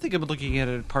 I think I'm looking at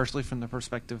it partially from the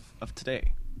perspective of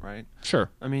today, right?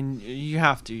 Sure. I mean, you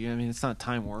have to. I mean, it's not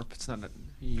time warp. It's not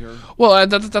your... Well,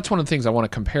 that's one of the things I want to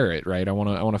compare it, right? I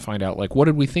want to find out, what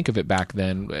did we think of it back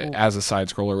then as a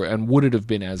side-scroller, and would it have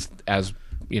been as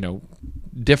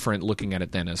different looking at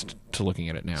it then as to looking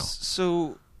at it now?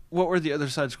 So, what were the other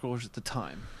side-scrollers at the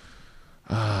time?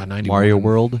 91. Mario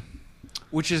World.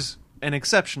 Which is an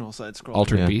exceptional side-scroller.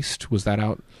 Altered Beast, was that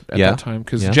out at Yeah. that time?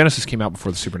 Because Yeah. Genesis came out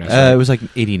before the Super NES. It was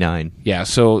 89. Yeah,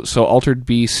 so Altered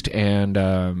Beast and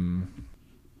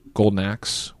Golden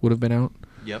Axe would have been out.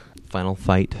 Yep. Final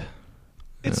Fight.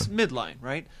 It's midline,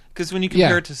 right? Because when you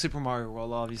compare it to Super Mario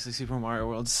World, obviously Super Mario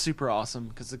World is super awesome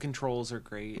because the controls are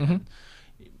great. And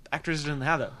Actors didn't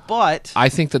have that, but I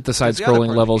think that the There's the other side-scrolling part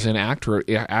of levels the in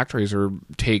ActRaiser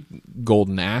take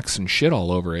Golden Axe and shit all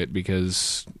over it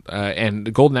because, and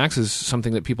the Golden Axe is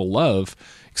something that people love,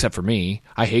 except for me.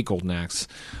 I hate Golden Axe.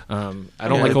 I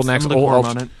don't like Golden Axe,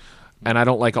 on it. and I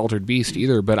don't like Altered Beast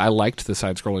either. But I liked the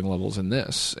side-scrolling levels in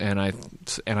this, and I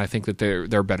think that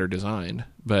they're better designed.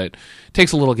 But it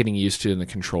takes a little getting used to in the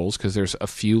controls because there's a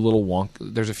few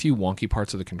wonky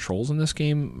parts of the controls in this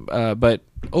game. But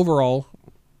overall,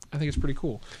 I think it's pretty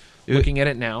cool. Looking at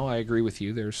it now, I agree with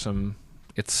you.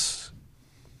 It's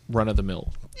run of the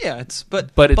mill. Yeah,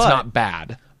 but it's not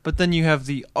bad. But then you have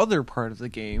the other part of the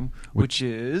game, which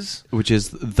is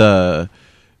the.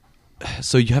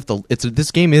 So you have to.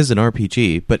 This game is an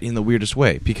RPG, but in the weirdest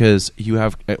way because you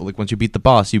have once you beat the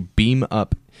boss, you beam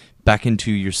up back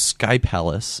into your sky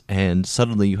palace, and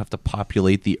suddenly you have to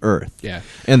populate the Earth. Yeah,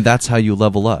 and that's how you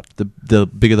level up. The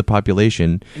bigger the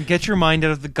population, and get your mind out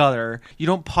of the gutter. You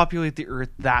don't populate the Earth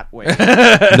that way.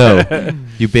 No,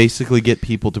 you basically get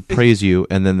people to praise you,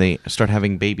 and then they start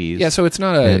having babies. Yeah, so it's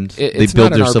not they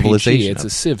build their RPG, civilization. It's a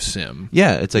Civ sim.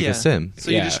 Yeah, it's like a sim. So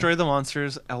you destroy the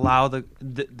monsters, allow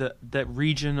that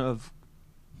region of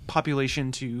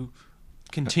population to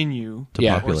continue To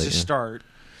or populate, to yeah. start.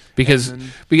 Because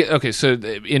okay, so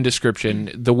in description,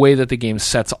 the way that the game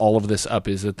sets all of this up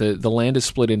is that the land is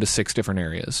split into 6 different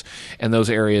areas, and those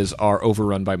areas are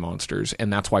overrun by monsters,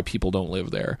 and that's why people don't live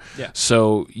there. Yeah.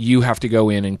 So you have to go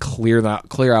in and clear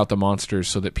out the monsters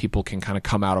so that people can kind of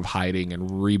come out of hiding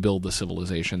and rebuild the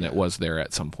civilization that was there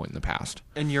at some point in the past.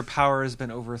 And your power has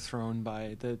been overthrown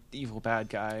by the evil bad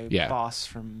guy, boss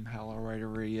from hell or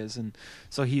whatever he is, and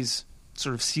so he's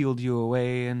sort of sealed you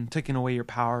away and taken away your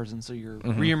powers, and so you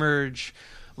reemerge.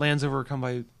 Land's overcome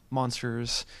by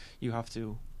monsters. You have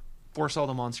to force all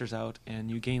the monsters out,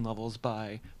 and you gain levels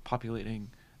by populating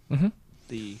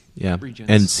the regions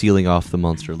and sealing off the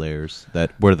monster layers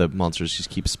where the monsters just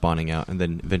keep spawning out, and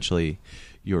then eventually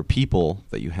your people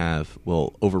that you have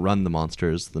will overrun the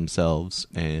monsters themselves,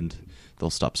 and they'll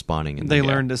stop spawning. And they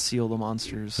learn to seal the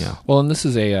monsters. Yeah. Well, and this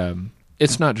is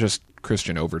it's not just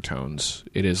Christian overtones.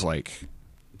 It is like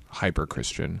hyper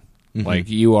Christian. Like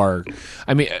you are.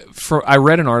 I mean, I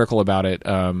read an article about it,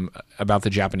 about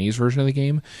the Japanese version of the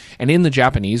game, and in the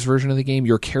Japanese version of the game,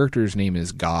 your character's name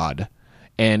is God,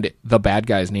 and the bad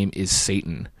guy's name is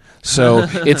Satan. So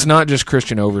it's not just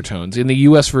Christian overtones. In the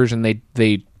U.S. version,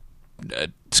 they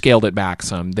scaled it back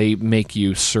some. They make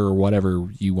you Sir whatever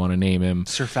you want to name him.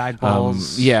 Sir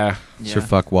Fagballs. Sir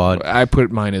Fuckwad. I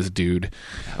put mine as Dude.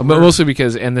 Mostly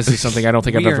because, and this is something I don't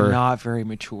think I've ever... We are not very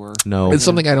mature. No. It's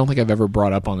something I don't think I've ever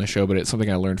brought up on the show, but it's something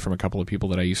I learned from a couple of people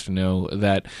that I used to know,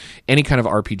 that any kind of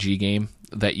RPG game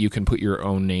that you can put your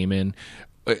own name in,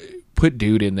 put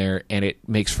Dude in there, and it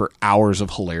makes for hours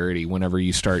of hilarity whenever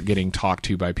you start getting talked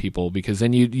to by people, because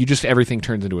then you just, everything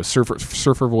turns into a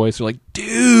surfer voice. You're like,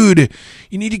 dude,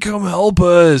 you need to come help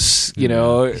us, you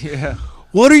know. Yeah.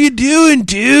 What are you doing,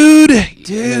 dude?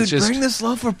 Dude, bring this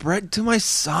loaf of bread to my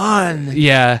son.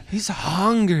 Yeah. He's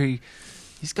hungry.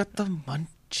 He's got the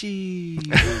munchies.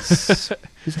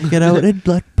 He's hanging out in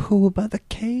Blackpool by the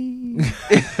cave.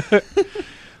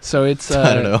 So it's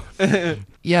I don't know.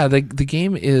 Yeah, the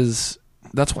game is.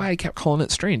 That's why I kept calling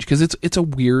it strange, because it's a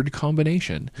weird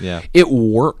combination. Yeah, it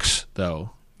works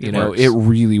though. It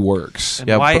really works. And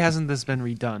why hasn't this been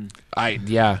redone? I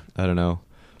don't know.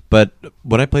 But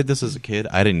when I played this as a kid,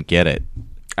 I didn't get it.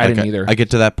 I didn't either. I get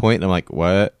to that point and I'm like,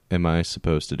 what am I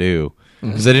supposed to do?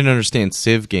 Because I didn't understand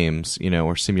Civ games,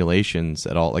 or simulations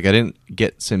at all. Like, I didn't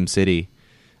get SimCity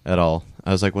at all.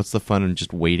 I was like, what's the fun in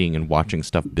just waiting and watching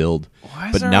stuff build? Why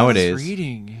is but there nowadays, all this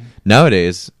reading?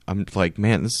 Nowadays, I'm like,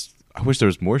 man, I wish there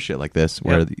was more shit like this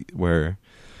where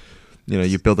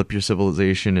you build up your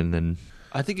civilization and then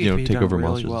I think it take over really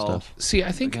monsters well. and stuff. See,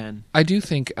 I do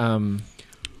think I'm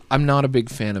not a big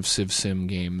fan of Civ Sim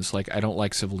games. Like, I don't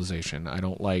like Civilization. I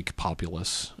don't like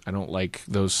Populous. I don't like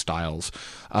those styles.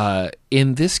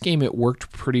 In this game, it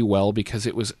worked pretty well because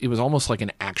it was almost like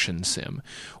an action sim,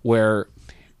 where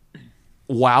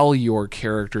while your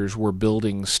characters were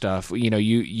building stuff,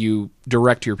 you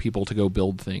direct your people to go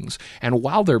build things. And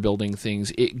while they're building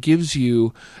things, it gives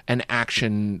you an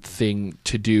action thing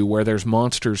to do where there's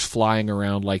monsters flying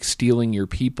around, like stealing your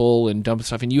people and dumping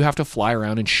stuff. And you have to fly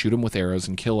around and shoot them with arrows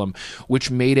and kill them, which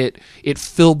made it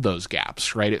filled those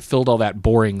gaps, right? It filled all that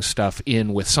boring stuff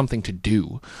in with something to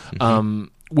do,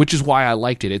 which is why I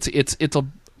liked it. It's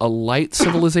a light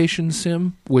civilization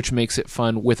sim, which makes it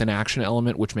fun, with an action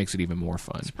element, which makes it even more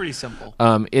fun. It's pretty simple.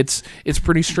 It's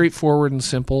pretty straightforward and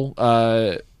simple.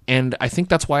 And I think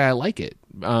that's why I like it.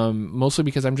 Mostly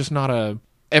because I'm just not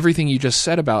everything you just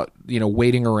said about,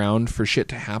 waiting around for shit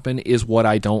to happen is what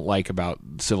I don't like about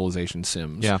Civilization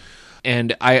Sims. Yeah.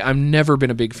 And I've never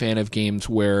been a big fan of games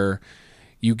where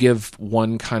you give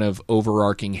one kind of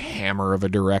overarching hammer of a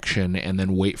direction and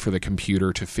then wait for the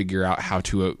computer to figure out how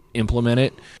to implement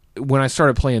it. When I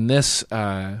started playing this,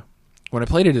 when I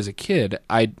played it as a kid,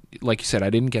 like you said, I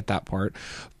didn't get that part.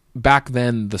 Back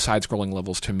then, the side-scrolling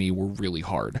levels to me were really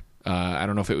hard. I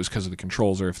don't know if it was because of the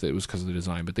controls or if it was because of the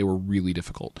design, but they were really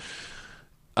difficult.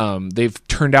 They've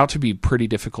turned out to be pretty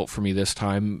difficult for me this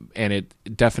time, and it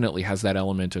definitely has that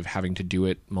element of having to do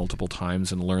it multiple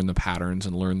times and learn the patterns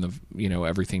and learn the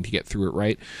everything to get through it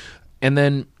right. And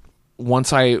then when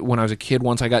I was a kid,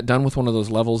 once I got done with one of those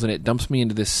levels, and it dumps me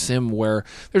into this sim where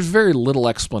there's very little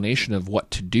explanation of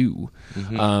what to do.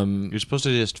 Mm-hmm. You're supposed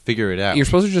to just figure it out. You're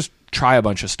supposed to just try a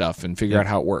bunch of stuff and figure out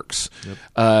how it works.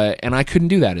 Yep. And I couldn't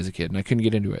do that as a kid, and I couldn't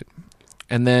get into it.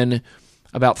 And then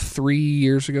about 4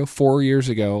 years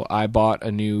ago, I bought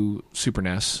a new Super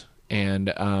NES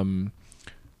and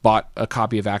bought a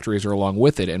copy of ActRaiser along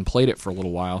with it and played it for a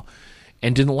little while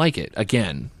and didn't like it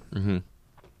again. Mm-hmm.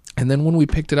 And then when we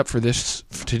picked it up to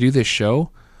do this show,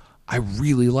 I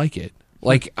really like it.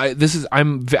 Like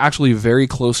I'm actually very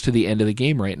close to the end of the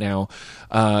game right now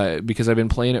because I've been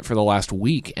playing it for the last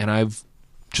week and I've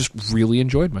just really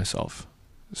enjoyed myself.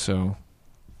 So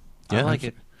yeah, I like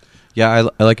it. Yeah,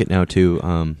 I like it now too.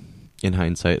 In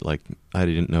hindsight, like I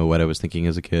didn't know what I was thinking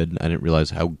as a kid. I didn't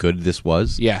realize how good this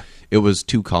was. Yeah, it was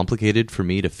too complicated for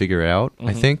me to figure out. Mm-hmm.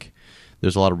 I think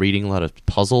there's a lot of reading, a lot of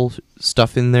puzzle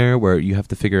stuff in there where you have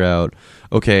to figure out.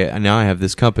 Okay, now I have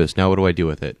this compass. Now what do I do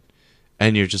with it?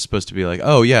 And you're just supposed to be like,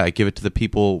 oh yeah, I give it to the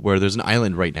people where there's an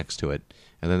island right next to it,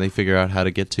 and then they figure out how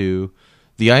to get to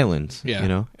the island.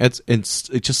 Yeah, it's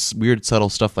just weird, subtle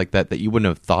stuff like that you wouldn't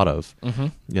have thought of. Mm-hmm.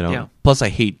 Yeah. Plus I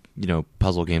hate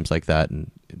puzzle games like that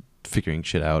and figuring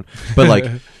shit out.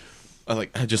 But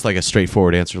I just like a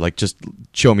straightforward answer, like just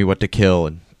show me what to kill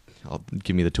and I'll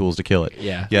give me the tools to kill it.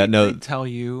 Yeah. They tell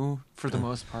you for the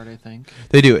most part, I think.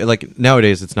 They do. Like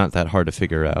nowadays it's not that hard to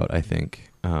figure out, I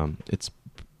think. It's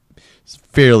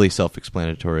fairly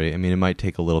self-explanatory. I mean, it might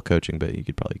take a little coaching, but you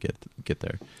could probably get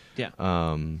there. Yeah.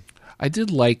 I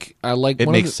like it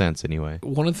makes sense anyway.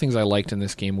 One of the things I liked in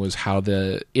this game was how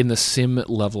in the sim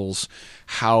levels,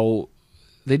 how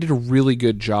they did a really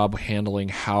good job handling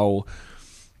how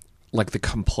like the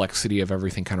complexity of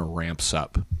everything kind of ramps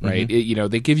up, right? Mm-hmm.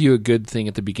 They give you a good thing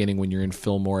at the beginning when you're in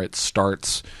Fillmore. It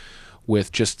starts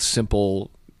with just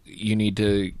simple, you need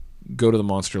to go to the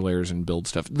monster lairs and build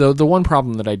stuff. The one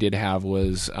problem that I did have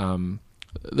was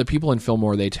the people in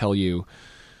Fillmore, they tell you,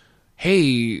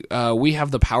 hey, we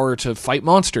have the power to fight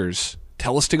monsters.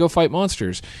 Tell us to go fight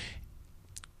monsters.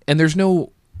 And there's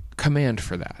no command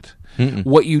for that. Mm-mm.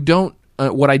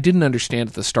 What I didn't understand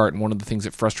at the start, and one of the things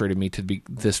that frustrated me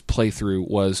this playthrough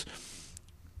was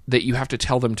that you have to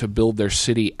tell them to build their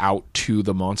city out to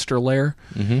the monster lair,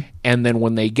 and then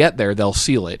when they get there, they'll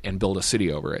seal it and build a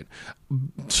city over it.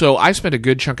 So I spent a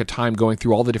good chunk of time going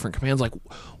through all the different commands, like,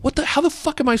 how the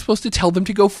fuck am I supposed to tell them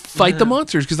to go fight the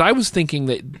monsters? Because I was thinking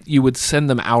that you would send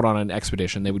them out on an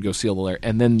expedition, they would go seal the lair,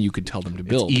 and then you could tell them to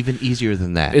build. It's even easier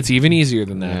than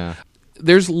that. Yeah.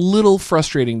 There's little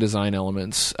frustrating design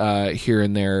elements here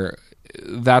and there.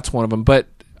 That's one of them. But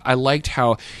I liked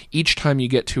how each time you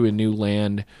get to a new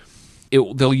land,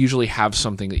 they'll usually have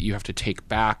something that you have to take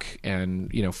back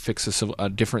and fix a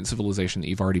different civilization that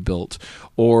you've already built,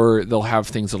 or they'll have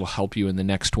things that'll help you in the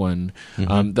next one.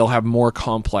 Mm-hmm. They'll have more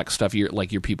complex stuff.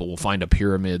 Your people will find a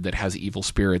pyramid that has evil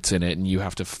spirits in it, and you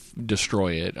have to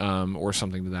destroy it, or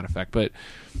something to that effect. But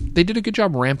they did a good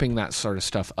job ramping that sort of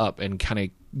stuff up and kind of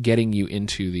getting you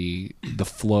into the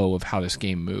flow of how this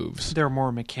game moves. There are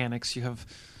more mechanics. You have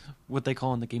what they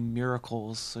call in the game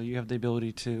miracles, so you have the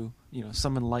ability to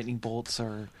summon lightning bolts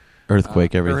or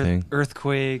earthquake everything.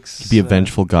 Earthquakes. Be a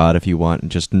vengeful god if you want,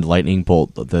 and just lightning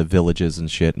bolt the villages and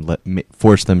shit, and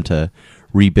force them to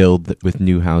rebuild with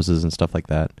new houses and stuff like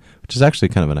that, which is actually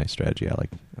kind of a nice strategy. I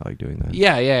like doing that.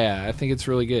 Yeah. I think it's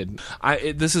really good.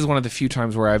 This is one of the few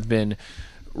times where I've been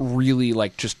really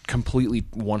just completely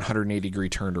 180 degree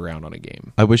turned around on a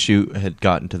game. I wish you had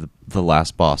gotten to the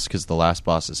last boss, because the last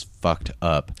boss is fucked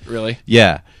up. Really?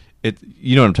 Yeah.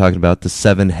 You know what I'm talking about, the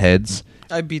 7 heads.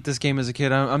 I beat this game as a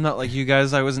kid. I'm not like you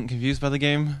guys. I wasn't confused by the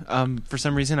game. For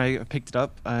some reason, I picked it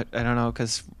up. I don't know,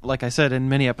 because like I said in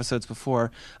many episodes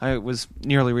before, I was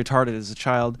nearly retarded as a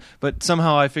child, but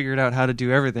somehow I figured out how to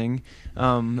do everything.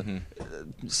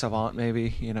 Savant, maybe,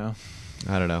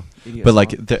 I don't know. EDS But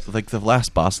like mod. the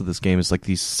last boss of this game is like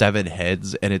these 7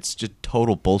 heads, and it's just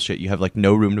total bullshit. You have like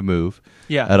no room to move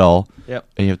Yeah. at all, Yep.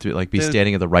 and you have to like be They-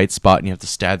 standing at the right spot, and you have to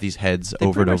stab these heads They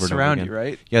over and pretty over much and over surround again. you,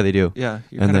 right? Yeah, they do. Yeah,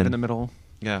 you're And kind then- of in the middle.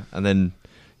 Yeah, and then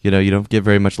you don't get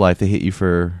very much life. They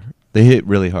hit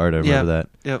really hard. I remember that.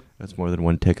 Yep. That's more than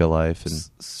 1 tick of life, and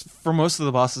For most of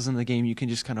the bosses in the game, you can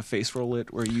just kind of face roll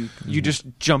it, where you just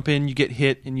jump in, you get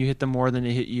hit, and you hit them more than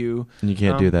they hit you. you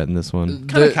can't do that in this one.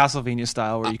 Kind of The- Castlevania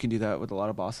style, where you can do that with a lot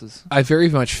of bosses. I very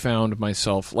much found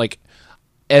myself like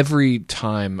every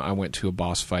time I went to a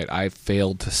boss fight, I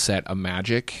failed to set a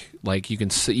magic. Like you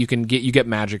get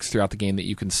magics throughout the game that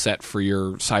you can set for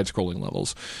your side-scrolling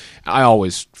levels. I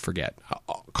always forget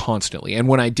constantly, and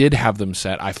when I did have them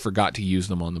set, I forgot to use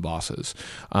them on the bosses.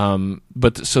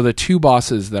 But so the 2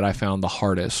 bosses that I found the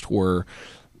hardest were.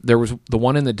 There was the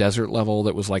one in the desert level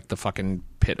that was like the fucking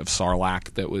pit of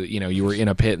Sarlacc that was, you were in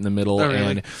a pit in the middle, Oh, really?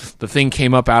 and the thing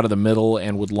came up out of the middle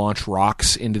and would launch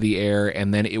rocks into the air,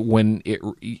 and then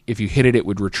if you hit it, it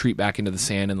would retreat back into the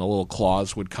sand, and the little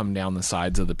claws would come down the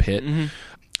sides of the pit. Mm-hmm.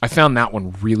 I found that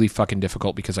one really fucking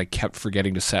difficult because I kept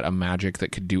forgetting to set a magic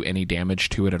that could do any damage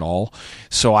to it at all.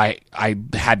 So I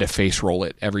had to face roll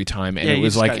it every time, and Yeah, it you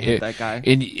was just like gotta hit that guy.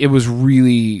 it was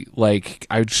really like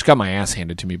I just got my ass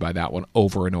handed to me by that one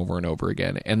over and over and over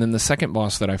again. And then the second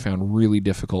boss that I found really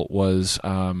difficult was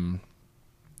I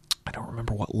don't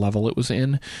remember what level it was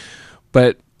in,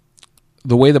 but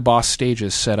the way the boss stage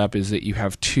is set up is that you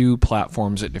have 2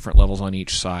 platforms at different levels on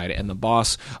each side, and the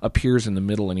boss appears in the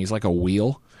middle, and he's like a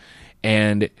wheel.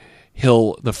 And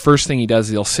the first thing he does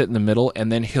is he'll sit in the middle,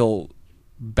 and then he'll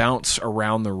bounce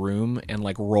around the room and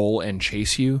like roll and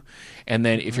chase you. And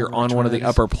then if you're on one of the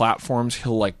upper platforms,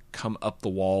 he'll like come up the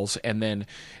walls, and then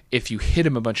if you hit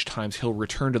him a bunch of times, he'll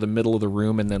return to the middle of the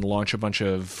room and then launch a bunch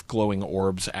of glowing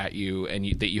orbs at you, and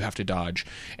that you have to dodge.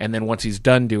 And then once he's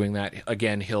done doing that,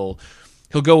 again he'll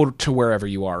go to wherever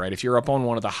you are, right? If you're up on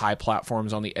one of the high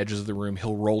platforms on the edges of the room,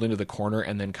 he'll roll into the corner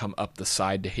and then come up the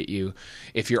side to hit you.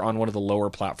 If you're on one of the lower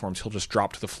platforms, he'll just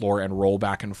drop to the floor and roll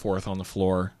back and forth on the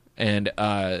floor. And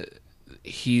I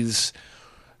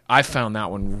found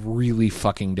that one really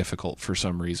fucking difficult for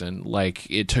some reason. Like,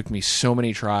 it took me so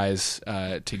many tries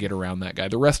to get around that guy.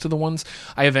 The rest of the ones,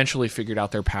 I eventually figured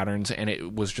out their patterns, and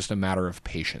it was just a matter of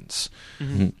patience.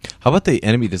 Mm-hmm. How about the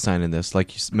enemy design in this?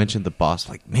 Like you mentioned, the boss.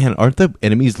 Like, man, aren't the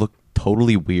enemies look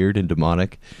totally weird and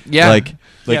demonic? Yeah. Like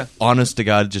Yeah. honest to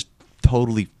God, just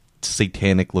totally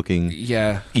satanic looking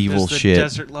Yeah. evil There's the shit.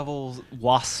 desert level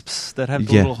wasps that have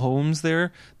the Yeah. little homes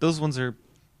there. Those ones are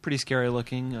pretty scary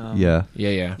looking. Yeah. Yeah,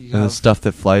 yeah. You And the have- stuff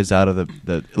that flies out of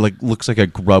the like looks like a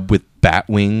grub with bat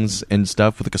wings and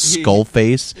stuff with like a skull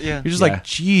face. Yeah. You're just Yeah. like,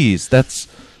 geez, that's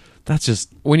just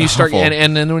When you start, awful.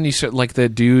 and then when you start, like the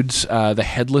dudes, the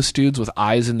headless dudes with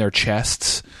eyes in their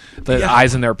chests, the Yeah.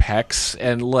 eyes in their pecs,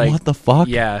 and like what the fuck?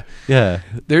 Yeah, Yeah.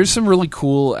 there's some really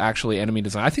cool actually enemy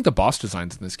design. I think the boss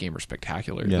designs in this game are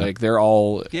spectacular. Yeah. Like they're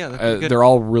all, Yeah, they're pretty good. they're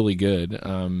all really good.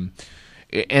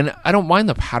 And I don't mind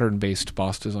the pattern-based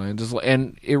boss designs,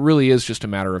 and it really is just a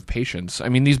matter of patience. I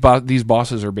mean, these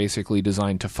bosses are basically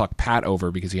designed to fuck Pat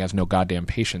over because he has no goddamn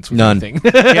patience with None. anything.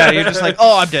 Yeah, you're just like,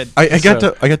 oh, I'm dead. I got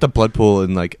So- the blood pool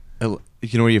and like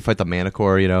you know where you fight the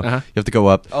Manticore, Uh-huh. you have to go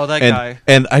up. Oh, that and, guy.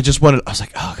 And I was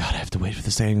like, oh god, I have to wait for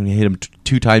this thing. And you hit him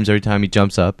 2 times every time he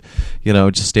jumps up.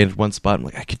 Just stand at one spot. I'm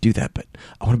like, I could do that, but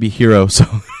I want to be a hero, so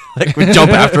like we jump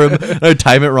after him. And I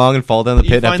time it wrong and fall down the You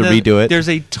pit and have to find that redo it. There's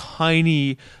a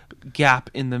tiny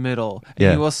gap in the middle, and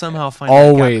Yeah. you will somehow find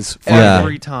Always. that gap Yeah.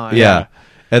 every time. Yeah.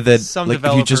 And then, Some like, if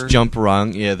you just developer- jump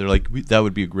wrong, they're like, that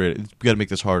would be great. We got to make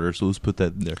this harder, so let's put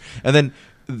that in there. And then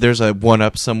there's a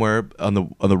one-up somewhere on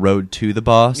the road to the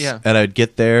boss. Yeah. And I'd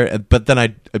get there, but then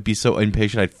I'd be so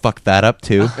impatient, I'd fuck that up,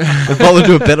 too. I'd fall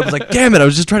into a pit. I was like, damn it, I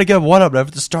was just trying to get a one-up, and I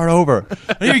have to start over.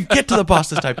 I didn't even get to the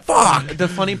boss this time. Fuck! The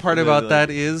funny part about that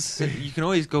is you can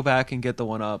always go back and get the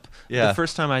one up. Yeah. The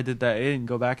first time I did that, I didn't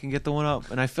go back and get the one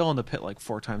up, and I fell in the pit like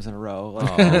 4 times in a row.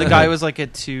 Like, the guy was like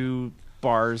at 2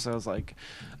 bars. I was like,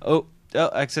 oh,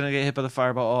 accidentally get hit by the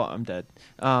fireball. Oh, I'm dead.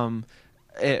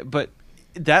 But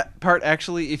that part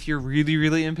actually, if you're really,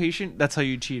 really impatient, that's how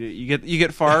you cheat it. You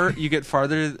get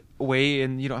farther away,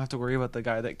 and you don't have to worry about the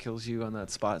guy that kills you on that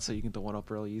spot, so you can get the one up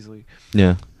really easily.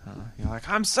 Yeah. You're like,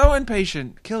 I'm so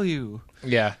impatient, kill you.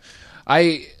 Yeah.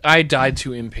 I died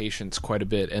to impatience quite a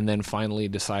bit, and then finally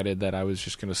decided that I was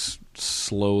just going to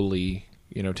slowly,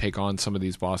 take on some of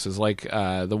these bosses. Like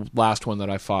the last one that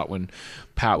I fought when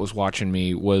Pat was watching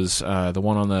me was the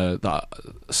one on the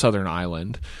southern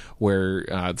island, where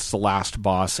it's the last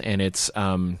boss, and it's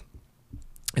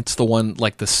the one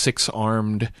like the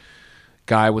 6-armed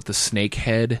guy with the snake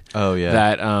head. Oh, yeah.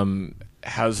 That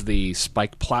has the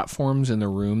spike platforms in the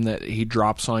room that he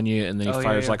drops on you, and then he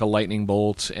fires like a lightning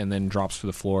bolt and then drops to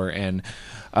the floor. And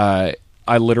I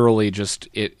literally just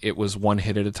it was one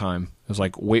hit at a time. It was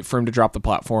like, wait for him to drop the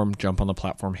platform, jump on the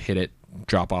platform, hit it,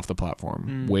 drop off the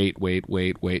platform. Wait,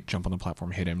 jump on the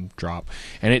platform, hit him, drop.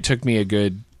 And it took me a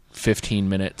good 15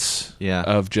 minutes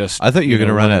of just... I thought you were going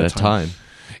to run out of time.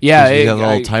 Yeah. You got a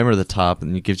little timer at the top,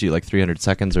 and it gives you like 300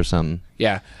 seconds or something.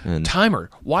 Yeah.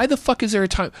 Timer. Why the fuck is there a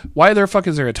time? Why the fuck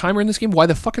is there a timer in this game? Why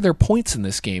the fuck are there points in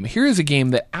this game? Here is a game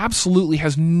that absolutely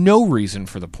has no reason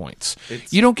for the points.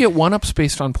 You don't get 1-ups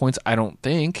based on points, I don't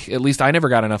think. At least I never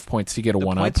got enough points to get a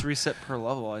 1-up. Points reset per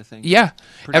level, I think. Yeah.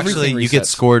 Actually, you get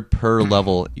scored per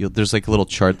level. There's like a little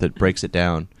chart that breaks it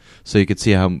down, so you could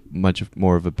see how much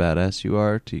more of a badass you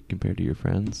are compared to your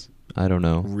friends. I don't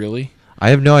know. Really? I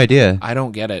have no idea. I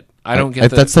don't get it. I don't get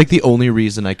that's like the only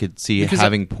reason I could see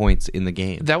having points in the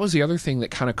game. That was the other thing that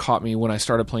kind of caught me when I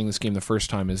started playing this game the first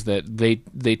time, is that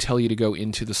they tell you to go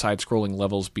into the side-scrolling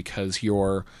levels because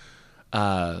you're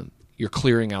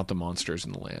clearing out the monsters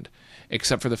in the land.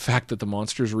 Except for the fact that the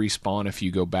monsters respawn if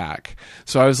you go back.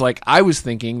 So I was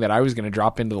thinking that I was going to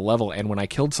drop into the level, and when I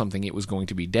killed something, it was going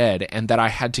to be dead, and that I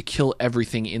had to kill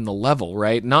everything in the level,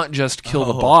 right? Not just kill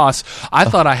the boss. I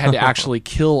thought I had to actually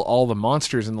kill all the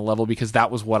monsters in the level because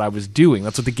that was what I was doing.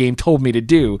 That's what the game told me to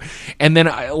do. And then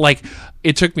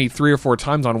it took me 3 or 4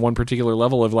 times on one particular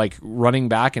level of like running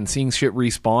back and seeing shit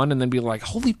respawn, and then being like,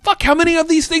 holy fuck, how many of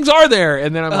these things are there?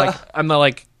 And then I'm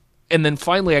like, and then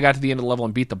finally I got to the end of the level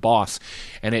and beat the boss,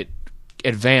 and it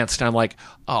advanced, and I'm like,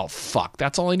 oh fuck,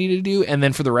 that's all I needed to do. And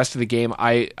then for the rest of the game,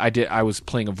 I was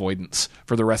playing avoidance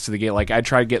for the rest of the game. Like I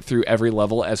tried to get through every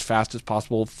level as fast as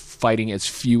possible, fighting as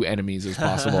few enemies as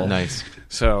possible. Nice.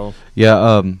 So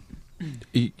yeah,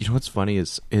 you know what's funny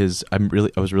is I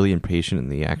was really impatient in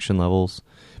the action levels,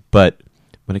 but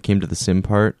when it came to the sim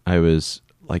part, I was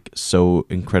like so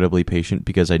incredibly patient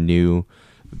because I knew,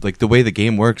 like, the way the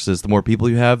game works is the more people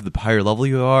you have, the higher level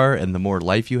you are, and the more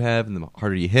life you have, and the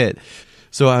harder you hit.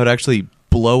 So I would actually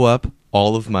blow up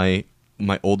all of my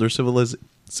older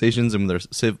civilizations, and when their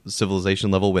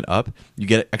civilization level went up,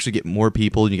 you actually get more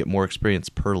people, and you get more experience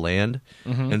per land.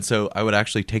 Mm-hmm. And so I would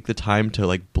actually take the time to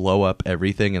like blow up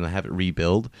everything and have it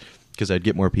rebuild because I'd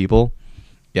get more people.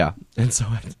 Yeah, and so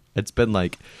it's been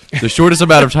like the shortest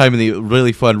amount of time in the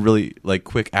really fun, really like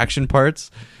quick action parts.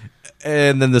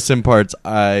 And then the sim parts,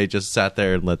 I just sat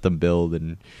there and let them build,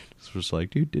 and it was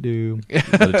like, let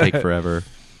it take forever.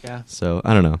 Yeah. So,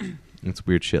 I don't know. It's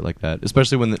weird shit like that.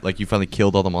 Especially when you finally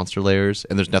killed all the monster layers,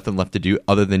 and there's nothing left to do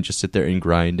other than just sit there and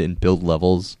grind and build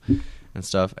levels and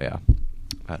stuff. Yeah.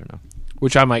 I don't know.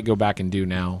 Which I might go back and do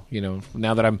now. You know,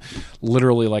 now that I'm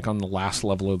literally like on the last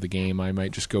level of the game, I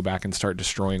might just go back and start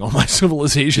destroying all my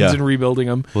civilizations and rebuilding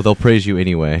them. Well, they'll praise you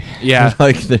anyway. Yeah.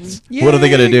 Like this. What are they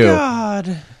going to do?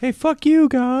 God. Hey, fuck you,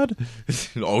 God.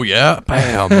 Oh, yeah.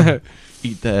 Bam.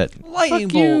 Eat that. Lightning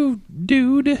Fuck bolt. you,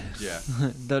 dude. Yeah.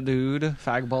 The dude.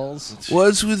 Fag balls.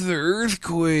 What's with the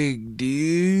earthquake,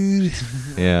 dude?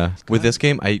 Yeah. With this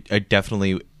game, I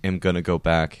definitely am going to go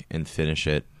back and finish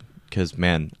it. Because,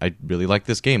 man, I really like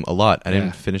this game a lot. I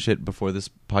didn't finish it before this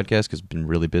podcast because I've been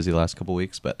really busy the last couple of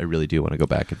weeks, but I really do want to go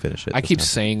back and finish it. I keep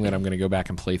saying that I'm going to go back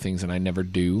and play things, and I never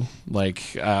do.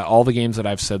 Like, all the games that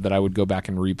I've said that I would go back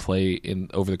and replay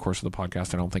over the course of the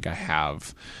podcast, I don't think I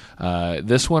have.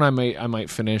 This one I might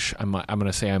finish. I'm going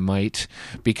to say I might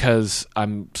because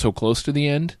I'm so close to the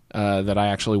end that I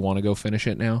actually want to go finish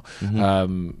it now.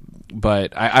 Mm-hmm.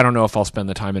 But I don't know if I'll spend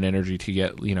the time and energy to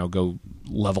get, go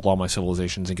level all my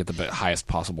civilizations and get the highest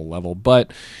possible level.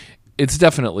 But it's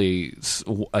definitely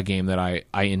a game that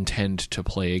I intend to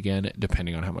play again,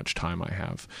 depending on how much time I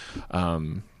have.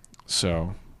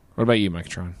 So, what about you,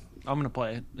 Micatron? I'm going to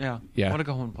play it. Yeah. Yeah. I want to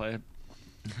go home and play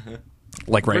it.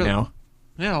 Like right Really? now?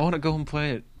 Yeah, I want to go and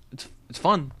play it. It's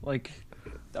fun. Like,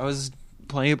 I was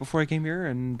playing it before I came here,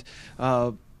 and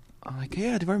I'm like,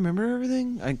 yeah, do I remember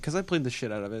everything? Because I played the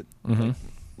shit out of it, Mm-hmm.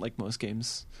 like most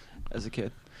games as a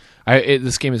kid.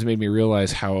 This game has made me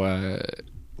realize how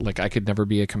I could never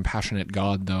be a compassionate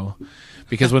God, though,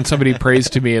 because when somebody prays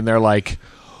to me and they're like,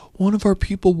 one of our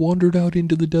people wandered out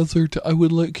into the desert,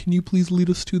 can you please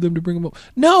lead us to them to bring them up?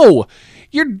 No!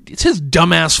 It's his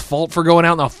dumbass fault for going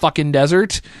out in the fucking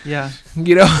desert. Yeah.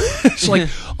 It's like,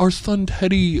 our son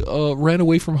Teddy ran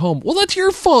away from home. Well, that's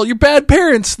your fault. You're bad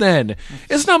parents then.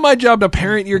 It's not my job to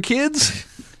parent your kids.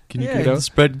 Can you get the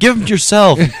spread? Give them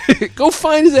yourself. Go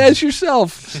find his ass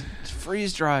yourself. Just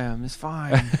freeze dry him. It's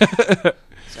fine.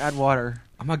 Just add water.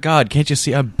 Oh my God! Can't you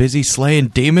see I'm busy slaying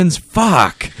demons?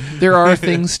 Fuck. There are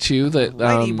things too that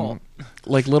Lightning bolt.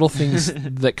 like little things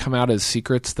that come out as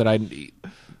secrets that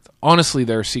honestly,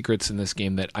 there are secrets in this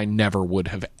game that I never would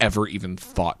have ever even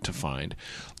thought to find.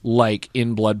 Like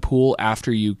in Bloodpool,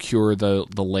 after you cure the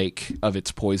lake of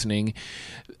its poisoning,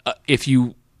 if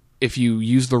you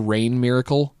use the rain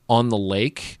miracle on the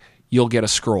lake, you'll get a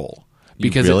scroll.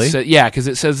 Because really? because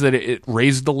it says that it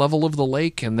raised the level of the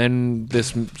lake, and then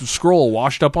this scroll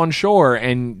washed up on shore,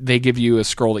 and they give you a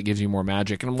scroll that gives you more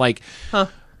magic. And I'm like,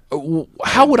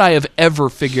 how would I have ever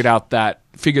figured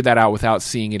that out without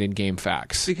seeing it in game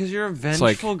facts? Because you're a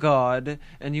vengeful god,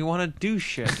 and you want to do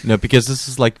shit. No, because this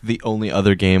is like the only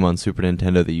other game on Super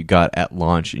Nintendo that you got at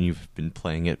launch, and you've been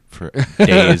playing it for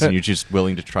days, and you're just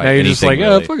willing to try now anything. You're just like,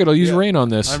 really. fuck it, I'll use rain on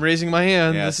this. I'm raising my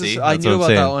hand. Yeah, I that's knew what I'm about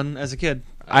that saying. one as a kid.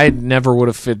 I never would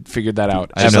have figured that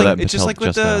out. I know that It's just until like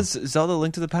with just now. Zelda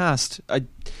Link to the Past. I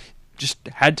just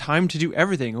had time to do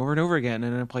everything over and over again,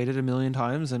 and I played it a million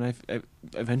times, and I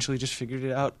eventually just figured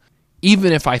it out.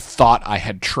 Even if I thought I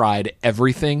had tried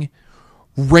everything,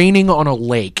 raining on a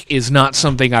lake is not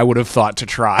something I would have thought to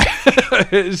try.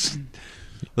 There's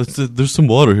some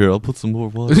water here. I'll put some more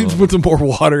water. Let's put some more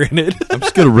water in it. I'm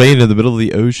just gonna rain in the middle of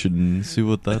the ocean and see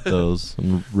what that does.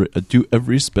 I do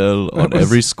every spell on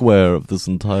every square of this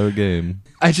entire game.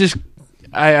 I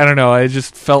don't know. I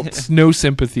just felt no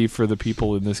sympathy for the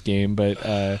people in this game, but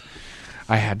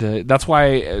I had to. That's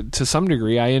why, to some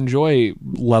degree, I enjoy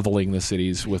leveling the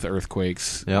cities with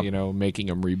earthquakes. Yep. Making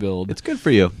them rebuild. It's good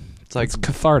for you. It's like It's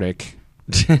cathartic.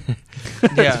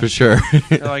 Yeah, for sure.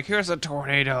 They're like, here's a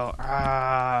tornado.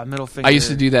 Middle finger. I used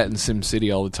to do that in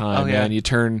SimCity all the time. Oh, yeah. And you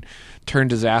turn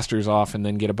disasters off and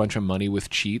then get a bunch of money with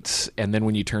cheats, and then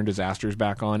when you turn disasters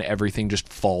back on, everything just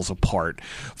falls apart.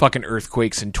 Fucking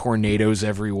earthquakes and tornadoes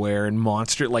everywhere, and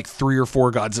like 3 or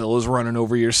 4 Godzillas running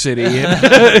over your city.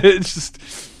 And it's just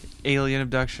alien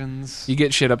abductions. you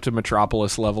get shit up to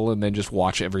Metropolis level and then just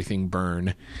watch everything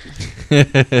burn.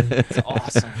 It's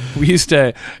awesome. We used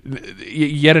to,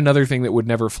 yet another thing that would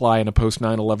never fly in a post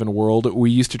 9/11 world,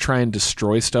 we used to try and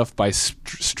destroy stuff by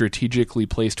strategically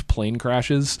placed plane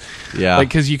crashes. Yeah. Like,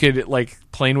 because you could,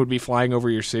 plane would be flying over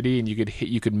your city, and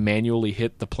you could manually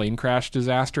hit the plane crash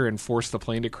disaster and force the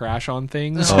plane to crash on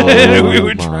things. Oh, And we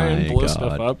would try and my blow God.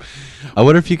 stuff up. I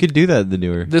wonder if you could do that in the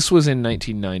newer. This was in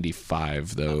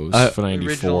 1995, though. For 94.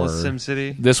 Original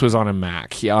SimCity. This was on a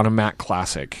Mac. Yeah, on a Mac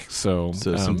Classic. So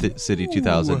City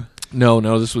 2000.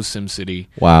 no, this was SimCity.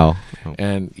 Wow. Oh.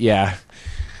 And yeah,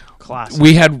 Classic.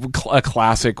 we had a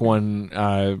classic one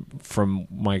from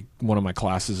one of my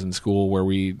classes in school where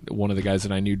one of the guys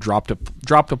that I knew dropped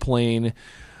a plane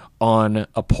on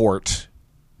a port,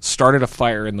 started a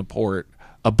fire in the port.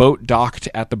 A boat docked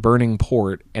at the burning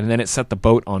port, and then it set the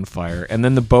boat on fire. And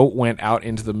then the boat went out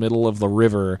into the middle of the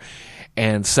river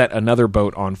and set another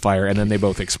boat on fire, and then they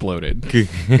both exploded.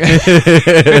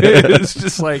 It's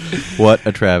just like, What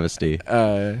a travesty.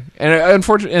 and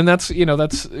unfortunately, and that's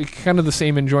kind of the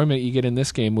same enjoyment you get in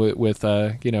this game with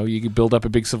you build up a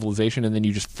big civilization and then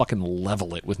you just fucking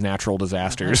level it with natural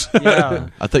disasters. Yeah.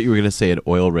 I thought you were going to say an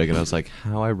oil rig, and I was like,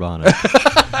 how ironic.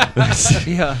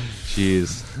 Yeah.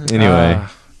 Jeez. Anyway.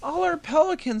 All our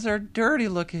pelicans are dirty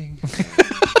looking.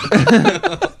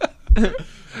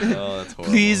 Oh, that's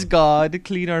horrible. Please, God,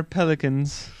 clean our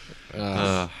pelicans.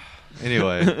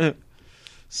 Anyway.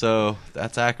 So,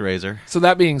 that's ActRaiser. So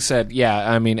that being said,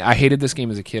 yeah, I mean, I hated this game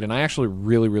as a kid, and I actually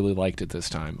really, really liked it this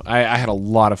time. I had a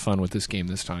lot of fun with this game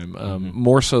this time,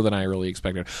 more so than I really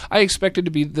expected. I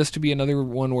expected this to be another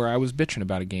one where I was bitching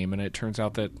about a game, and it turns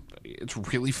out that it's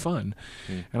really fun,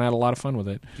 and I had a lot of fun with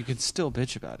it. You could still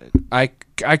bitch about it. I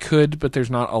could, but there's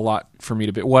not a lot for me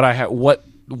to bitch.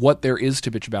 What there is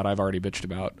to bitch about, I've already bitched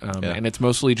about, and it's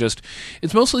mostly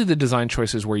the design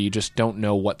choices where you just don't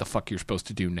know what the fuck you're supposed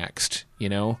to do next,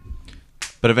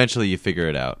 But eventually you figure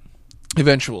it out.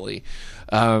 Eventually,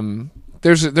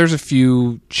 there's a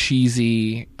few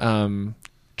cheesy,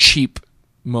 cheap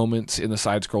moments in the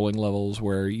side-scrolling levels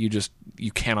where you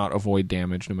cannot avoid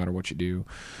damage no matter what you do.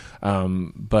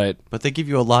 But they give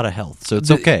you a lot of health, so it's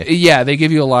okay. Yeah, they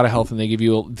give you a lot of health, and they give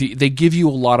you a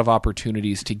lot of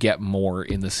opportunities to get more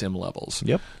in the sim levels.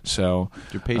 Yep. So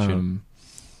You're patient.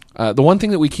 The one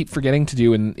thing that we keep forgetting to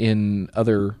do in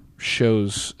other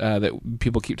shows that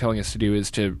people keep telling us to do is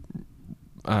to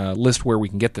list where we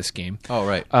can get this game. Oh,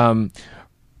 right.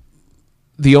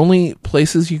 The only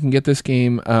places you can get this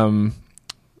game,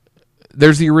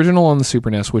 there's the original on the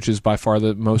Super NES, which is by far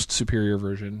the most superior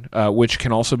version, which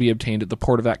can also be obtained. The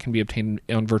port of that can be obtained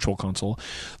on Virtual Console.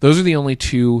 Those are the only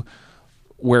two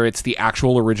where it's the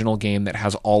actual original game that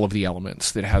has all of the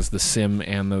elements, that has the sim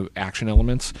and the action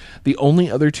elements. The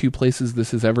only other two places this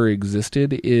has ever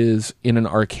existed is in an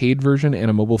arcade version and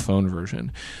a mobile phone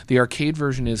version. The arcade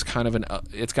version is kind of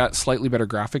it's got slightly better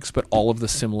graphics, but all of the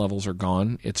sim levels are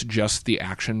gone. It's just the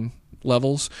action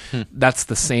levels. That's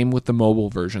the same with the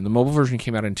mobile version. The mobile version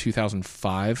came out in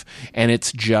 2005, and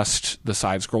it's just the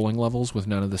side-scrolling levels with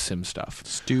none of the sim stuff.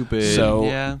 Stupid. So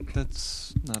Yeah,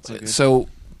 that's not so good.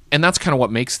 And that's kind of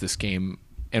what makes this game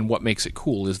and what makes it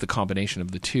cool is the combination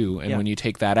of the two. And Yeah. when you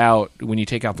take that out, when you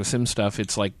take out the sim stuff,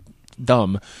 it's like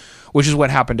dumb, which is what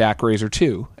happened to ActRaiser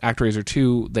 2. ActRaiser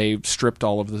 2, they stripped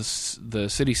all of the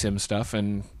city sim stuff,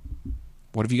 and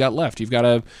what have you got left? You've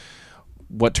got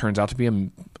what turns out to be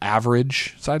an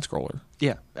average side scroller.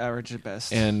 Yeah, average at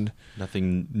best. And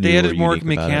Nothing new they or added more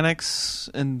unique about it. mechanics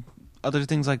and other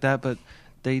things like that, but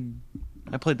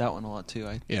I played that one a lot too.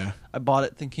 yeah. I bought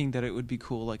it thinking that it would be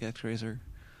cool like ActRaiser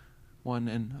 1,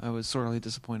 and I was sorely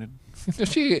disappointed.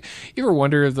 Don't you ever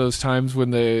wonder if those times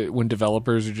when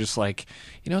developers are just like,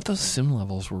 you know what, those sim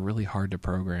levels were really hard to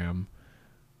program.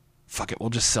 Fuck it, we'll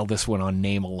just sell this one on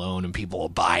name alone and people will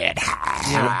buy it.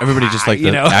 Everybody just like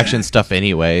the action stuff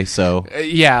anyway, so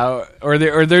Yeah, or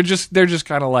they're just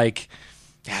kind of like,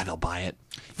 yeah, they'll buy it.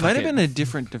 Fuck Might have it. been a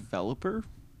different developer.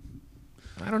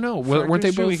 I don't know. For Weren't they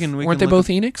Actors, sure, both? we can weren't they look both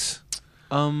at- Enix?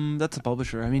 That's a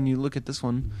publisher. I mean, you look at this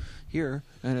one here,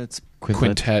 and it's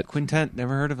Quintet. Quintet.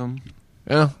 Never heard of them.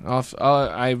 Yeah,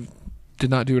 I did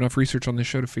not do enough research on this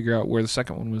show to figure out where the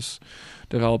second one was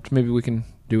developed. Maybe we can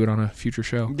do it on a future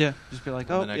show. Yeah, just be like,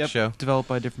 On the next show. developed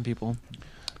by different people.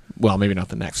 Well, maybe not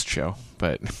the next show,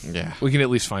 but yeah. we can at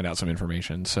least find out some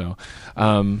information. So,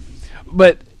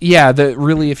 but yeah,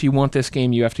 really, if you want this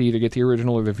game, you have to either get the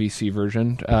original or the VC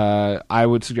version. I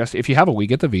would suggest if you have a Wii,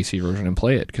 get the VC version and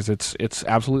play it because it's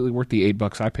absolutely worth the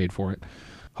 $8 I paid for it.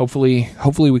 Hopefully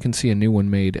we can see a new one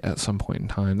made at some point in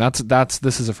time.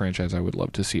 This is a franchise I would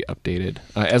love to see updated.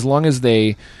 As long as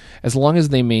they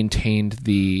maintained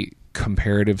the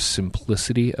comparative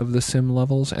simplicity of the sim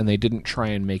levels and they didn't try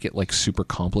and make it like super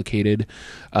complicated.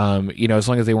 As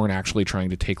long as they weren't actually trying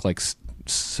to take like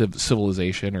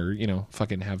Civilization or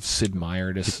fucking have Sid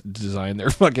Meier to design their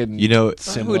fucking sim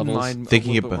I wouldn't levels. mind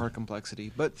Thinking a little bit about- more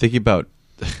complexity, but Thinking about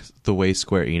the way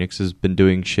Square Enix has been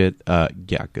doing shit,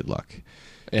 good luck.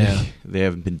 Yeah. They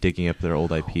haven't been digging up their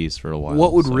old IPs for a while.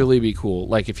 What would so. really be cool,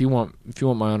 like if you want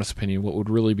my honest opinion, what would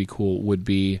really be cool would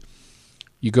be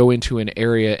you go into an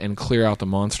area and clear out the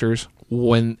monsters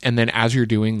and then as you're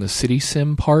doing the city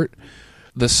sim part,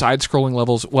 the side-scrolling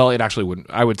levels, well, it actually wouldn't.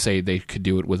 I would say they could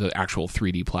do it with an actual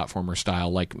 3D platformer style,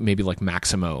 like maybe like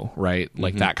Maximo, right?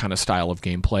 Like that kind of style of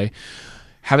gameplay.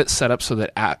 Have it set up so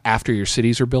that after your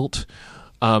cities are built,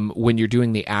 when you're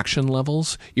doing the action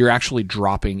levels, you're actually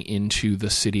dropping into the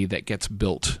city that gets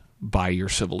built by your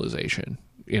civilization,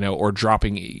 or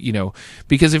dropping,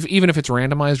 because even if it's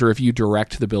randomized or if you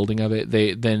direct the building of it,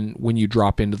 then when you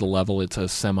drop into the level, it's a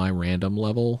semi-random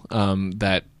level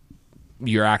that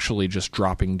you're actually just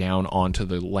dropping down onto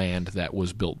the land that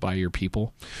was built by your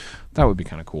people. That would be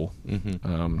kind of cool.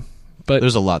 But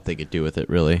There's a lot they could do with it,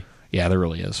 really. yeah, there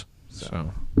really is.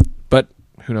 So, but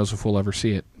who knows if we'll ever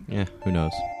see it. Yeah, who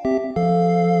knows?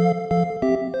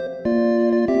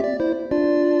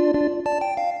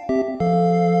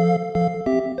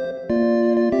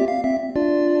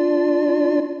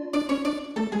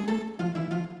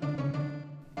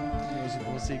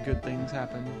 we'll see good things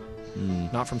happen.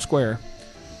 Not from Square.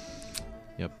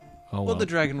 Yep. Oh, Well, the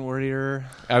Dragon Warrior.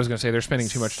 I was going to say they're spending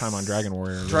too much time on Dragon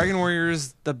Warrior. Dragon Warrior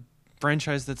is the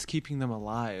franchise that's keeping them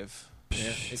alive.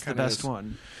 Yeah, It's the best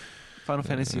one. Final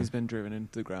Fantasy has been driven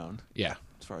into the ground, Yeah,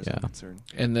 as far as Yeah. I'm concerned.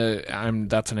 and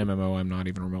that's an MMO I'm not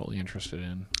even remotely interested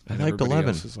in. I And liked everybody 11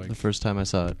 else is like, the first time I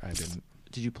saw it. I didn't.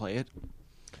 Did you play it?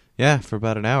 Yeah, for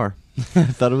about an hour. I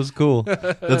thought it was cool.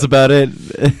 That's about it.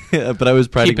 But I was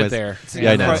priding Keep it myself. there. It's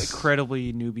Yeah, I know.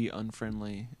 incredibly newbie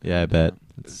unfriendly. Yeah, I bet.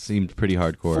 It seemed pretty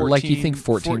hardcore. Like you think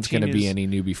 14 14's going to be is- any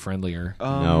newbie friendlier?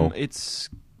 No. It's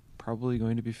probably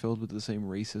going to be filled with the same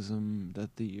racism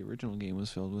that the original game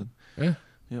was filled with. Yeah.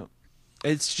 Yeah.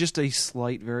 It's just a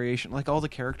slight variation. Like all the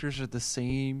characters are the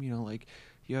same, like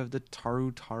you have the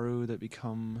Taru that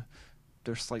become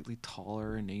they're slightly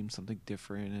taller and named something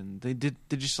different, and they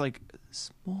just like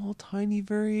small tiny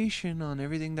variation on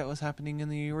everything that was happening in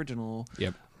the original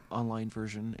Yep. online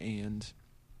version, and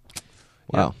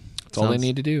Wow. That's all they Sounds-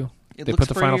 need to do. it They looks put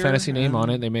the Final prettier, Fantasy name on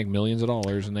and- it. They make millions of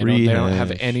dollars, and they don't have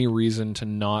Rehash. any reason to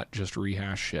not just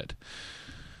rehash shit.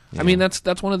 Yeah. I mean,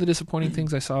 that's one of the disappointing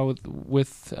things I saw with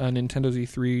Nintendo's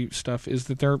E3 stuff is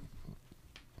that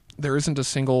there isn't a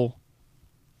single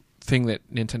thing that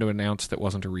Nintendo announced that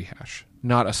wasn't a rehash.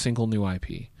 Not a single new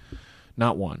IP.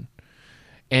 Not one.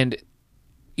 And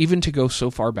even to go so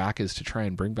far back as to try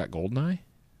and bring back GoldenEye?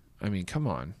 I mean, come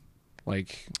on.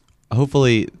 Like,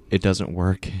 hopefully it doesn't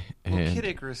work. Well, And Kid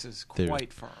Icarus is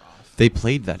quite far off. they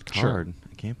played that Sure. card.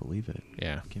 I can't believe it.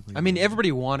 yeah. Can't believe I mean, it.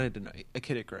 everybody wanted a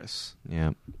Kid Icarus.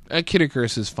 Yeah. Kid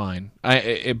Icarus is fine.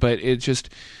 But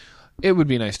it would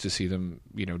be nice to see them,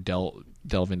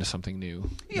 delve into something new.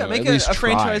 Yeah, at make least a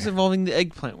try. franchise involving the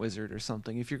Eggplant Wizard or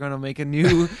something. If you're going to make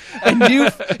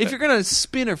if you're going to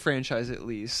spin a franchise at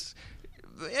least.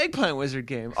 The Eggplant Wizard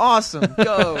game. Awesome.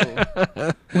 Go.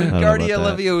 Wingardium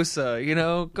about that.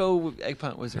 Leviosa, go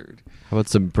Eggplant Wizard. How about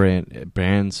some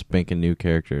brand spanking new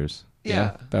characters?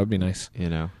 Yeah. That would be nice.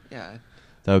 Yeah.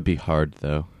 That would be hard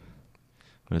though.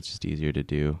 When it's just easier to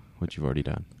do what you've already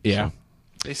done. Yeah. So,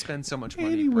 They spend so much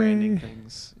money Anyway. branding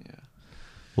things. Yeah.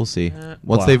 we'll see. Well,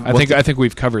 Once Well, they've I think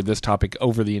we've covered this topic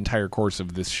over the entire course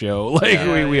of this show. Like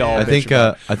Yeah, we all yeah. bitch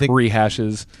about I think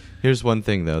rehashes. here's one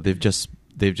thing though. They've just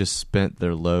spent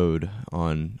their load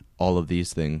on all of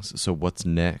these things. So what's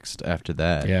next after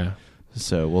that? Yeah.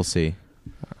 So we'll see.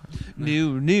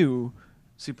 New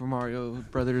Super Mario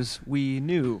Brothers Wii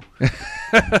New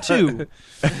 2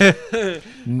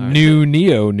 New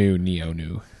Neo.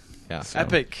 Yeah.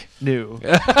 Epic New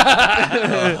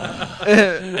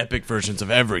Epic versions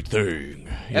of everything.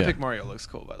 Epic Mario looks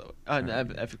cool by the way.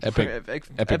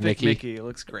 Epic Mickey. Mickey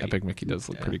looks great. Epic Mickey does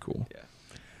look Yeah. pretty cool. Yeah.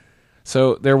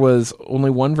 So there was only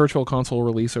one virtual console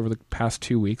release over the past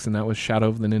 2 weeks, and that was Shadow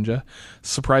of the Ninja.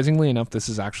 Surprisingly enough, this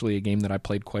is actually a game that I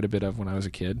played quite a bit of when I was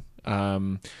a kid.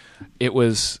 It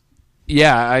was,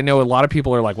 I know a lot of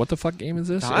people are like, "What the fuck game is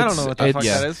this?" I don't know what the fuck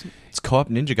It's- that is. It's co-op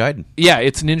Ninja Gaiden. Yeah,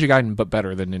 it's Ninja Gaiden, but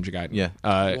better than Ninja Gaiden. Yeah.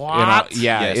 What?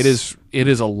 Yeah, Yes. it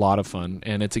is a lot of fun,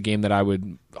 and it's a game that I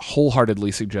would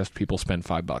wholeheartedly suggest people spend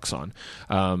 $5 on.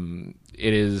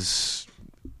 It is.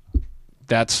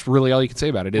 That's really all you can say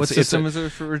about it. What system was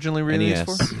it originally released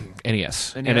NES. for?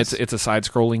 NES. And NES? it's a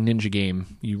side-scrolling ninja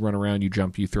game. You run around, you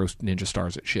jump, you throw ninja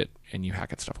stars at shit, and you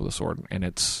hack at stuff with a sword, and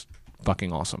it's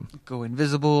fucking awesome. Go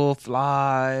invisible,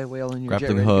 fly, wail in your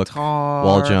Grappling jet hook, guitar,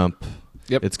 wall jump.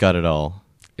 Yep. It's got it all.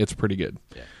 It's pretty good.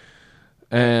 Yeah.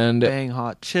 And bang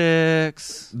hot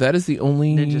chicks, that is the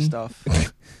only ninja stuff.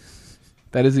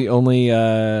 That is the only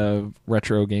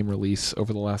retro game release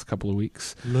over the last couple of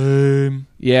weeks. Lame.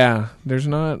 Yeah, there's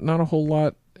not a whole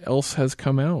lot else has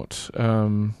come out.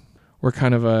 We're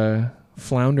kind of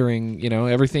floundering.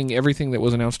 Everything that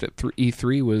was announced at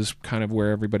E3 was kind of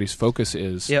where everybody's focus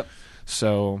is. Yep.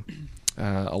 So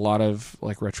a lot of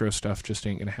like retro stuff just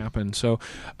ain't gonna happen. So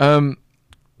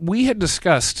we had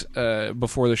discussed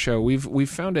before the show. We've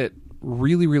found it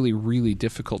really, really, really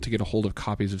difficult to get a hold of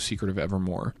copies of Secret of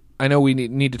Evermore. I know we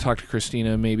need to talk to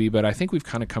Christina maybe, but I think we've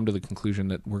kind of come to the conclusion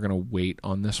that we're going to wait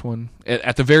on this one.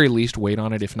 At the very least, wait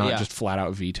on it, if not just flat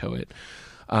out veto it.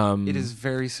 It is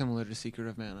very similar to Secret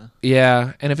of Mana.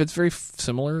 Yeah, and if it's very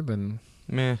similar, then...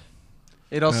 Meh.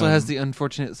 It also has the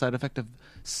unfortunate side effect of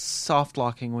soft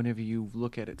locking whenever you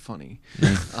look at it funny.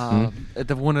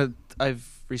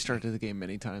 I've restarted the game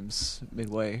many times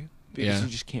midway because you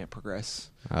just can't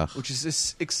progress, Ugh. which is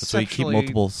That's why you exceptionally keep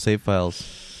multiple save files.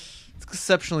 It's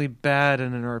exceptionally bad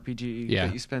in an RPG Yeah.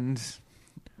 that you spend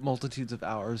multitudes of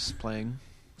hours playing.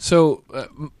 So,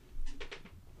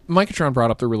 Micatron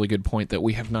brought up the really good point that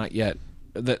we have not yet...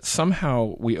 That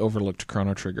somehow we overlooked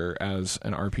Chrono Trigger as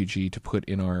an RPG to put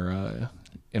in our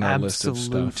list of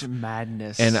stuff. Absolute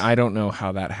madness. And I don't know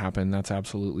how that happened. That's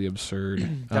absolutely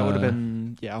absurd. that would have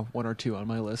been 1 or 2 on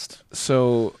my list.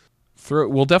 So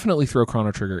we'll definitely throw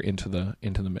Chrono Trigger into the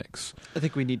mix. I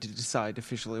think we need to decide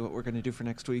officially what we're going to do for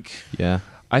next week. Yeah.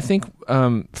 I think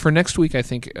for next week,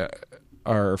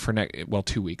 or for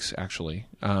 2 weeks actually.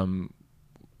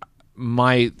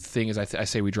 My thing is, I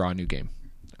say we draw a new game.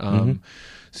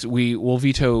 So we'll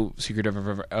veto Secret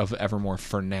of Evermore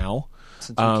for now.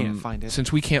 Since we can't find it.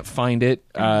 Since we can't find it,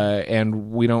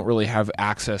 and we don't really have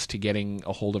access to getting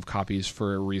a hold of copies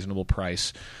for a reasonable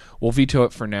price, we'll veto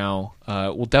it for now.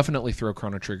 We'll definitely throw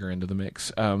Chrono Trigger into the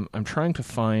mix. I'm trying to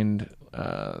find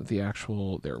the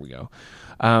actual... There we go.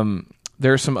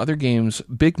 There are some other games.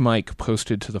 Big Mike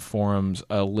posted to the forums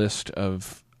a list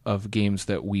of games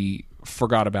that we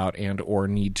forgot about and or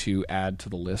need to add to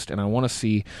the list, and I want to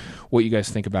see what you guys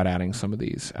think about adding some of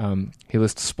these. He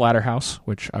lists Splatterhouse,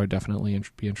 which I would definitely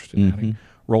be interested in adding.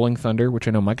 Rolling Thunder, which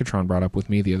I know Micatron brought up with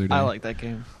me the other day. I like that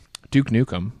game. Duke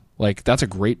Nukem, that's a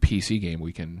great PC game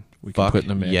we can put in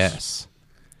the mix. Yes.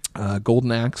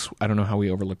 Golden Axe, I don't know how we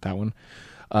overlooked that one.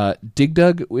 Dig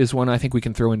Dug is one I think we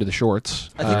can throw into the shorts.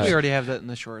 I think we already have that in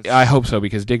the shorts. I hope so,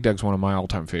 because Dig Dug's one of my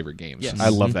all-time favorite games. Yes. I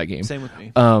love that game. Same with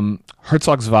me.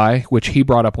 Herzog Zwei, which he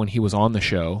brought up when he was on the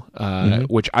show,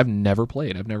 which I've never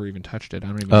played. I've never even touched it. I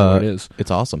don't even know what it is.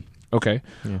 It's awesome. Okay.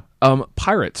 Yeah.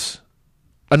 Pirates,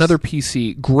 another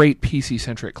great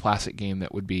PC-centric classic game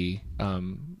that would be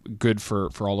good for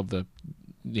all of the,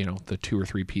 the 2 or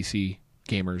 3 PC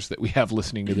gamers that we have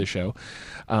listening to the show.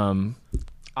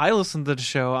 I listen to the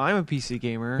show. I'm a PC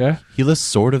gamer. Yeah. He lists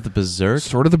Sword of the Berserk.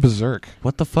 Sword of the Berserk.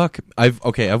 What the fuck? I've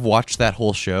watched that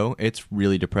whole show. It's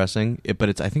really depressing,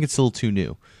 but I think it's still too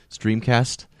new. It's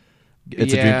Dreamcast.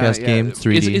 It's a Dreamcast game. It's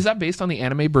 3D. Is that based on the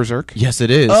anime Berserk? Yes,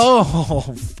 it is. Oh,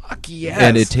 fuck yes!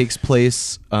 And it takes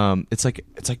place. It's like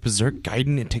Berserk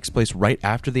Gaiden. It takes place right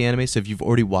after the anime. So if you've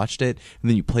already watched it and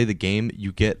then you play the game,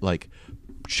 you get like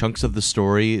chunks of the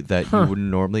story that you wouldn't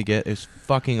normally get. It's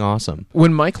fucking awesome.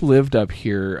 When Mike lived up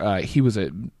here, he was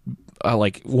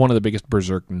like one of the biggest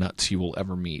Berserk nuts you will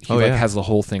ever meet. He has the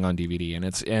whole thing on DVD,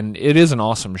 and it is an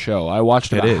awesome show. I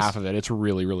watched about half of it. It's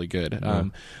really, really good. Yeah.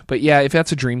 But yeah, if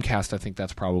that's a Dreamcast, I think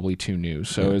that's probably too new.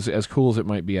 So as cool as it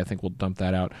might be, I think we'll dump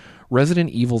that out. Resident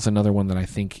Evil's another one that I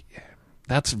think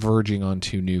that's verging on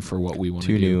too new for what we want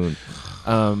to do. Too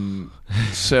new.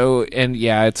 So, and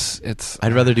yeah, it's.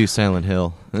 I'd rather do Silent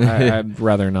Hill. I'd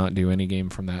rather not do any game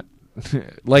from that.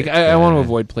 I want to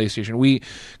avoid PlayStation.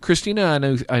 Christina,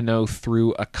 I know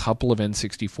threw a couple of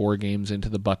N64 games into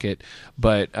the bucket,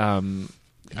 but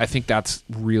I think that's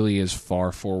really as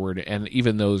far forward, and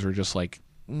even those are just like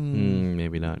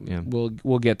maybe not. Yeah,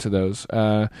 we'll get to those.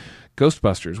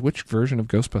 Ghostbusters. Which version of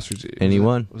Ghostbusters?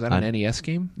 Anyone? Was that an NES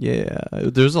game? Yeah,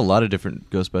 there's a lot of different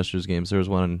Ghostbusters games. There was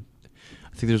one.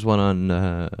 I think there's one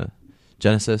on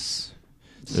Genesis.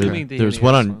 There's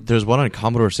one on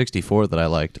Commodore 64 that I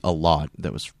liked a lot.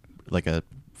 That was like a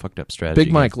fucked up strategy.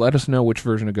 Big Mike, let us know which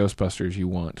version of Ghostbusters you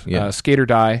want. Yeah. Skate or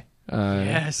Die.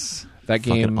 Yes. That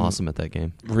game. Fucking awesome at that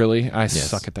game. Really? I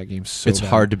suck at that game so It's bad.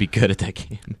 hard to be good at that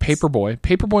game. Paperboy.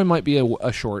 Paperboy might be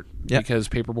a short because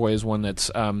Paperboy is one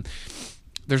that's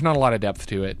there's not a lot of depth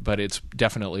to it, but it's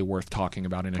definitely worth talking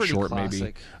about in a short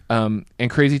classic. maybe. And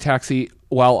Crazy Taxi,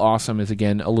 while awesome, is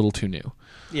again a little too new.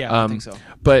 Yeah, I think so.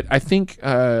 But I think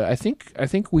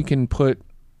we can put.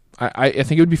 I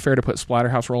think it would be fair to put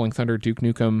Splatterhouse, Rolling Thunder, Duke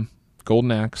Nukem,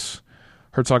 Golden Axe,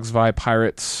 Herzog Zwei,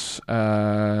 Pirates,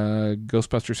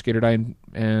 Ghostbusters, Skater Die,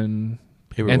 and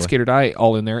Skater Die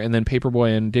all in there, and then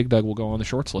Paperboy and Dig Dug will go on the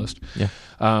shorts list. Yeah.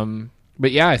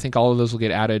 But yeah, I think all of those will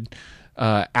get added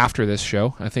after this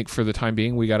show. I think for the time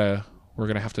being, we're gonna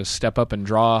have to step up and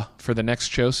draw for the next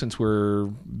show since we're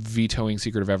vetoing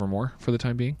Secret of Evermore for the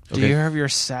time being. Do you have your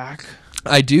sack?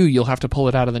 I do. You'll have to pull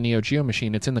it out of the Neo Geo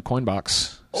machine. It's in the coin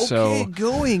box. Okay, so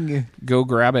go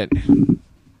grab it.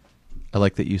 I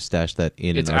like that you stashed that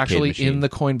in It's an arcade actually machine. in the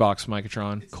coin box,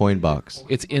 Micatron. Coin box.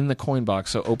 It's in the coin box.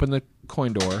 So open the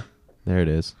coin door. There it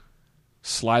is.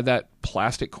 Slide that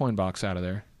plastic coin box out of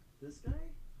there. This guy?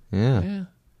 Yeah.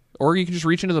 Or you can just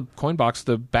reach into the coin box.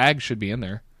 The bag should be in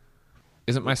there.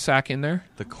 Isn't my sack in there?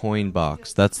 The coin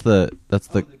box. That's the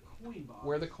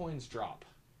Where the coins drop.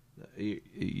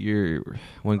 you're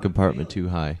one compartment too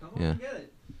high. Yeah.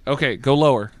 Okay, go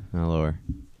lower. Now lower.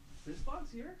 This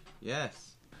box here?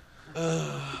 Yes.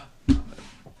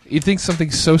 You'd think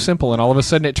something so simple, and all of a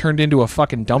sudden it turned into a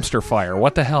fucking dumpster fire.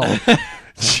 What the hell?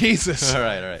 Jesus. All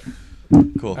right.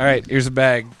 Cool. All right, here's a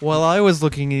bag. Well, I was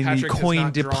looking in Patrick the has coin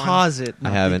not drawn. deposit, I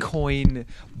not haven't. the coin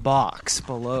box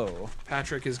below.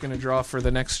 Patrick is going to draw for the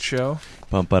next show.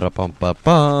 Draw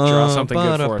Draw something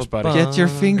good for us, buddy. Get your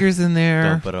fingers in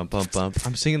there.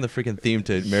 I'm singing the freaking theme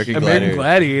to American American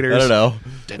Gladiators. I don't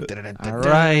know. All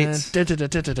right.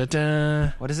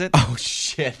 Da-da-da-da-da-da. What is it? Oh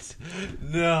shit!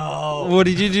 No. What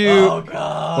did you do? Oh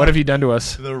god! What have you done to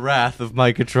us? The wrath of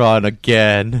Micatron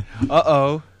again.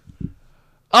 Uh-oh.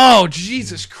 Oh,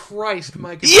 Jesus Christ,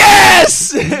 Mike.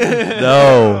 Yes!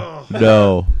 No.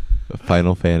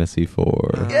 Final Fantasy IV.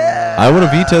 Yeah! I want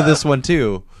to veto this one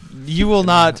too. You will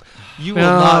not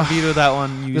veto that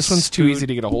one. This one's too easy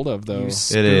to get a hold of, though. You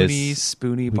It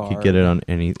spoony We bar. could get it on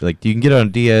any you can get it on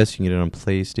DS, you can get it on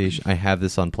PlayStation. I have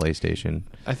this on PlayStation.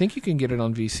 I think you can get it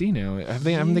on VC now.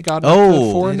 Haven't they got it Oh.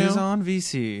 to 4 It now? is on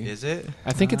VC. Is it?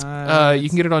 I think it's. Uh, You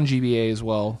can get it on GBA as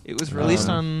well. It was released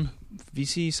on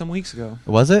VC some weeks ago.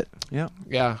 Was it? Yeah.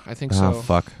 Yeah, I think Oh so.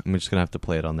 fuck! I'm just gonna have to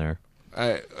play it on there.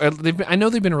 I know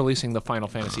they've been releasing the Final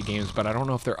Fantasy games, but I don't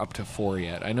know if they're up to 4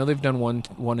 yet. I know they've done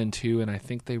 1 and 2, and I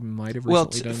think they might have Well,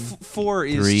 recently done. 4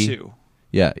 is Three. 2.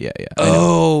 Yeah. I know.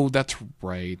 Oh, that's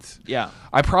right. Yeah.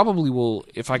 I probably will,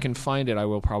 if I can find it, I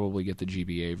will probably get the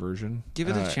GBA version. Give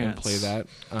it a and chance. play that.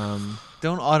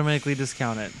 Don't automatically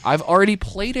discount it. I've already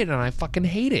played it, and I fucking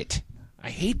hate it. I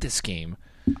hate this game.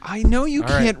 I know you All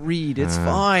right. can't read. It's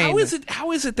fine.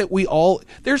 How is it that we all...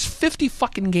 There's 50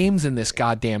 fucking games in this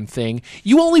goddamn thing.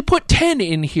 You only put 10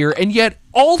 in here, and yet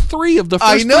all 3 of the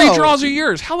first 3 draws are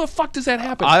yours. How the fuck does that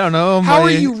happen? I don't know. How are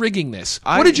you rigging this?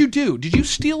 I- What did you do? Did you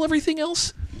steal everything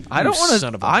else? I don't You want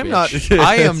son of to. a I'm bitch. not.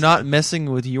 I am not messing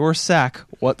with your sack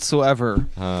whatsoever.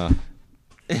 Oh,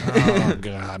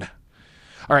 God.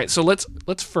 All right, so let's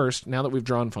first, now that we've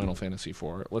drawn Final Fantasy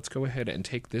IV, let's go ahead and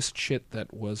take this shit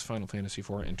that was Final Fantasy IV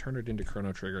and turn it into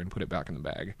Chrono Trigger and put it back in the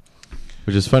bag.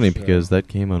 Which is funny because that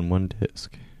came on one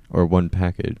disc or one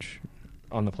package.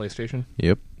 On the PlayStation?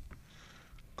 Yep.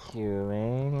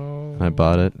 Chrono. I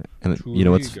bought it, and you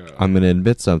know what's? Trigger. I'm going to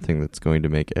admit something that's going to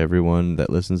make everyone that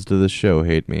listens to this show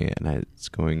hate me, and I'm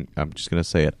just going to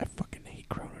say it. I fucking hate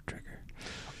Chrono Trigger.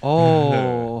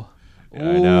 Oh. I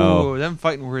know. Ooh, them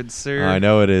fighting words, sir. I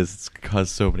know it is. It's caused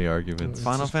so many arguments.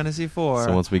 Final Fantasy IV.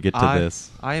 So once we get to this,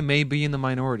 I may be in the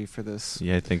minority for this.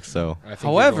 yeah, I think so. I think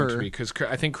However- because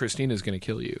I think Christina's going to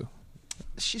kill you.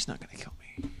 She's not going to kill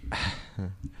me.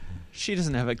 She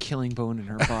doesn't have a killing bone in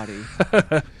her body.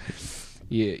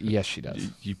 Yeah, yes, she does.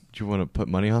 You want to put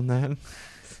money on that?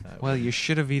 Well, you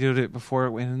should have vetoed it before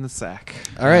it went in the sack.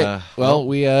 All right. Well,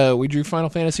 we drew Final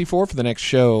Fantasy IV for the next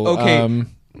show. Okay.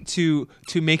 To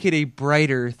make it a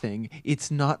brighter thing,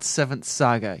 it's not Seventh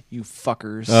Saga, you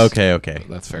fuckers. Okay.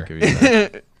 That's fair. I'll give you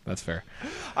that. That's fair.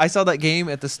 I saw that game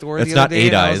at the store It's the not other day, Eight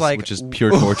and I Eyes, was like, which is pure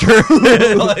torture.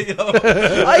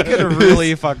 I could have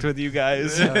really fucked with you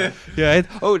guys.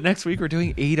 Next week we're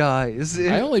doing Eight Eyes.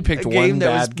 I only picked a one game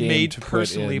that was bad game made to put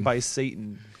personally in. by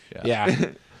Satan.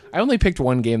 Yeah. I only picked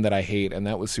one game that I hate, and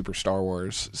that was Super Star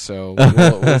Wars. So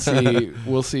we'll see.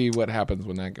 We'll see what happens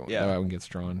when that one gets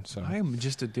drawn. So I am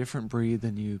just a different breed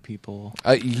than you people.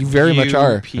 you very much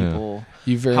are. People.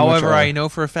 You very much However, are. I know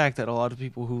for a fact that a lot of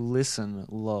people who listen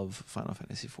love Final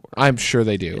Fantasy IV. I'm sure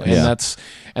they do, and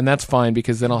that's fine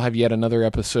because then I'll have yet another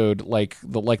episode like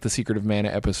the Secret of Mana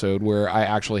episode where I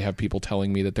actually have people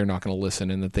telling me that they're not going to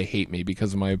listen and that they hate me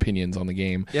because of my opinions on the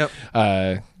game. Yep.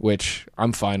 Which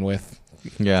I'm fine with.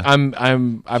 Yeah.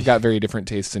 I've got very different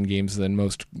tastes in games than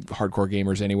most hardcore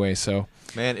gamers anyway. So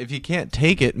Man, if you can't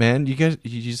take it, man, you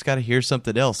just got to hear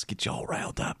something else. Get you all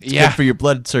riled up. It's Yeah. good for your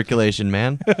blood circulation,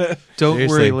 man. Don't Seriously.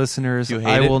 worry, listeners. You hate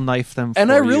I it? will knife them. and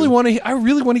for I really you. want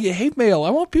to get hate mail. I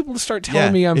want people to start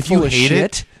telling me I'm if full you of hate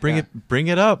shit. it, bring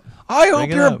it up. I Bring hope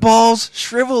it your up. balls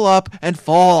shrivel up and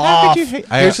fall off.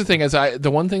 Here's the thing: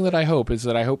 the one thing that I hope is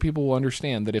that I hope people will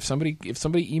understand that if somebody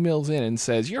emails in and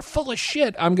says you're full of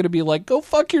shit, I'm going to be like, go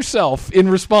fuck yourself in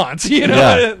response. You know,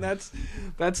 Yeah.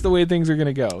 that's the way things are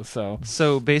going to go.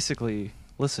 So basically,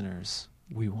 listeners,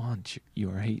 we want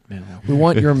your hate mail. We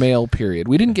want your mail. Period.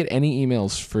 We didn't get any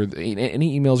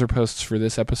emails or posts for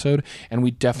this episode, and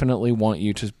we definitely want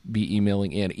you to be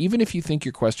emailing in. Even if you think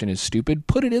your question is stupid,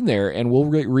 put it in there, and we'll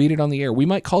read it on the air. We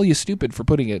might call you stupid for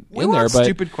putting it We in there, want but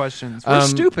stupid questions. We're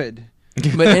stupid. But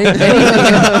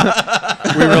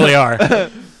we really are.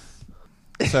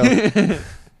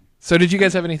 So did you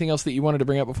guys have anything else that you wanted to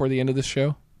bring up before the end of this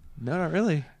show? No, not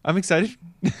really. I'm excited.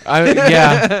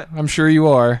 Yeah, I'm sure you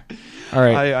are. All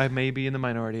right. I may be in the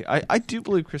minority. I do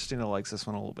believe Christina likes this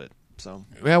one a little bit. So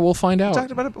Yeah, we'll find we out.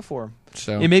 talked about it before.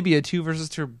 So It may be a 2 versus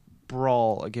 2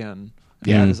 brawl again.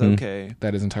 Yeah. That is Mhm. okay.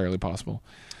 that is entirely possible.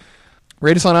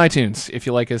 Rate us on iTunes. If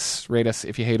you like us, rate us.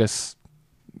 If you hate us,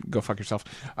 go fuck yourself.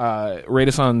 Rate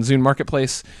us on Zune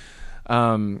Marketplace.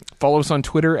 Follow us on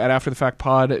Twitter at After the Fact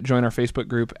Pod. Join our Facebook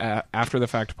group at After the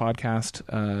Fact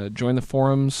Podcast. Join the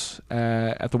forums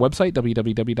at the website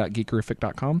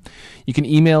www.geekerific.com. You can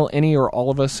email any or all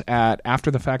of us at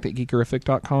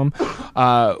afterthefact@geekerific.com.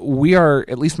 We are,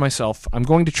 at least myself, I'm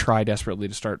going to try desperately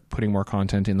to start putting more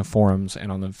content in the forums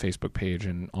and on the Facebook page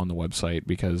and on the website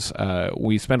because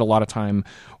we spend a lot of time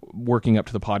working up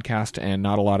to the podcast and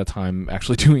not a lot of time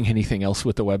actually doing anything else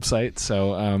with the website.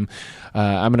 So I'm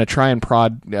going to try and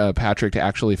prod Patrick to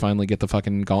actually finally get the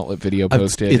fucking Gauntlet video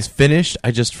posted. It's finished.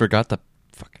 I just forgot the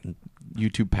fucking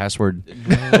YouTube password,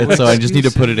 and so I just need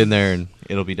to put it in there, and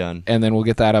it'll be done. And then we'll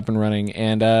get that up and running.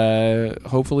 And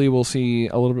hopefully we'll see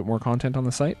a little bit more content on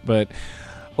the site. But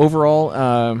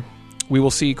overall, we will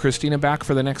see Christina back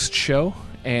for the next show.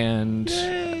 And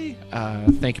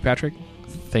thank you, Patrick.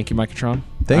 Thank you, Microtron.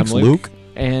 Thanks, I'm Luke.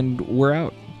 And we're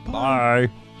out. Bye.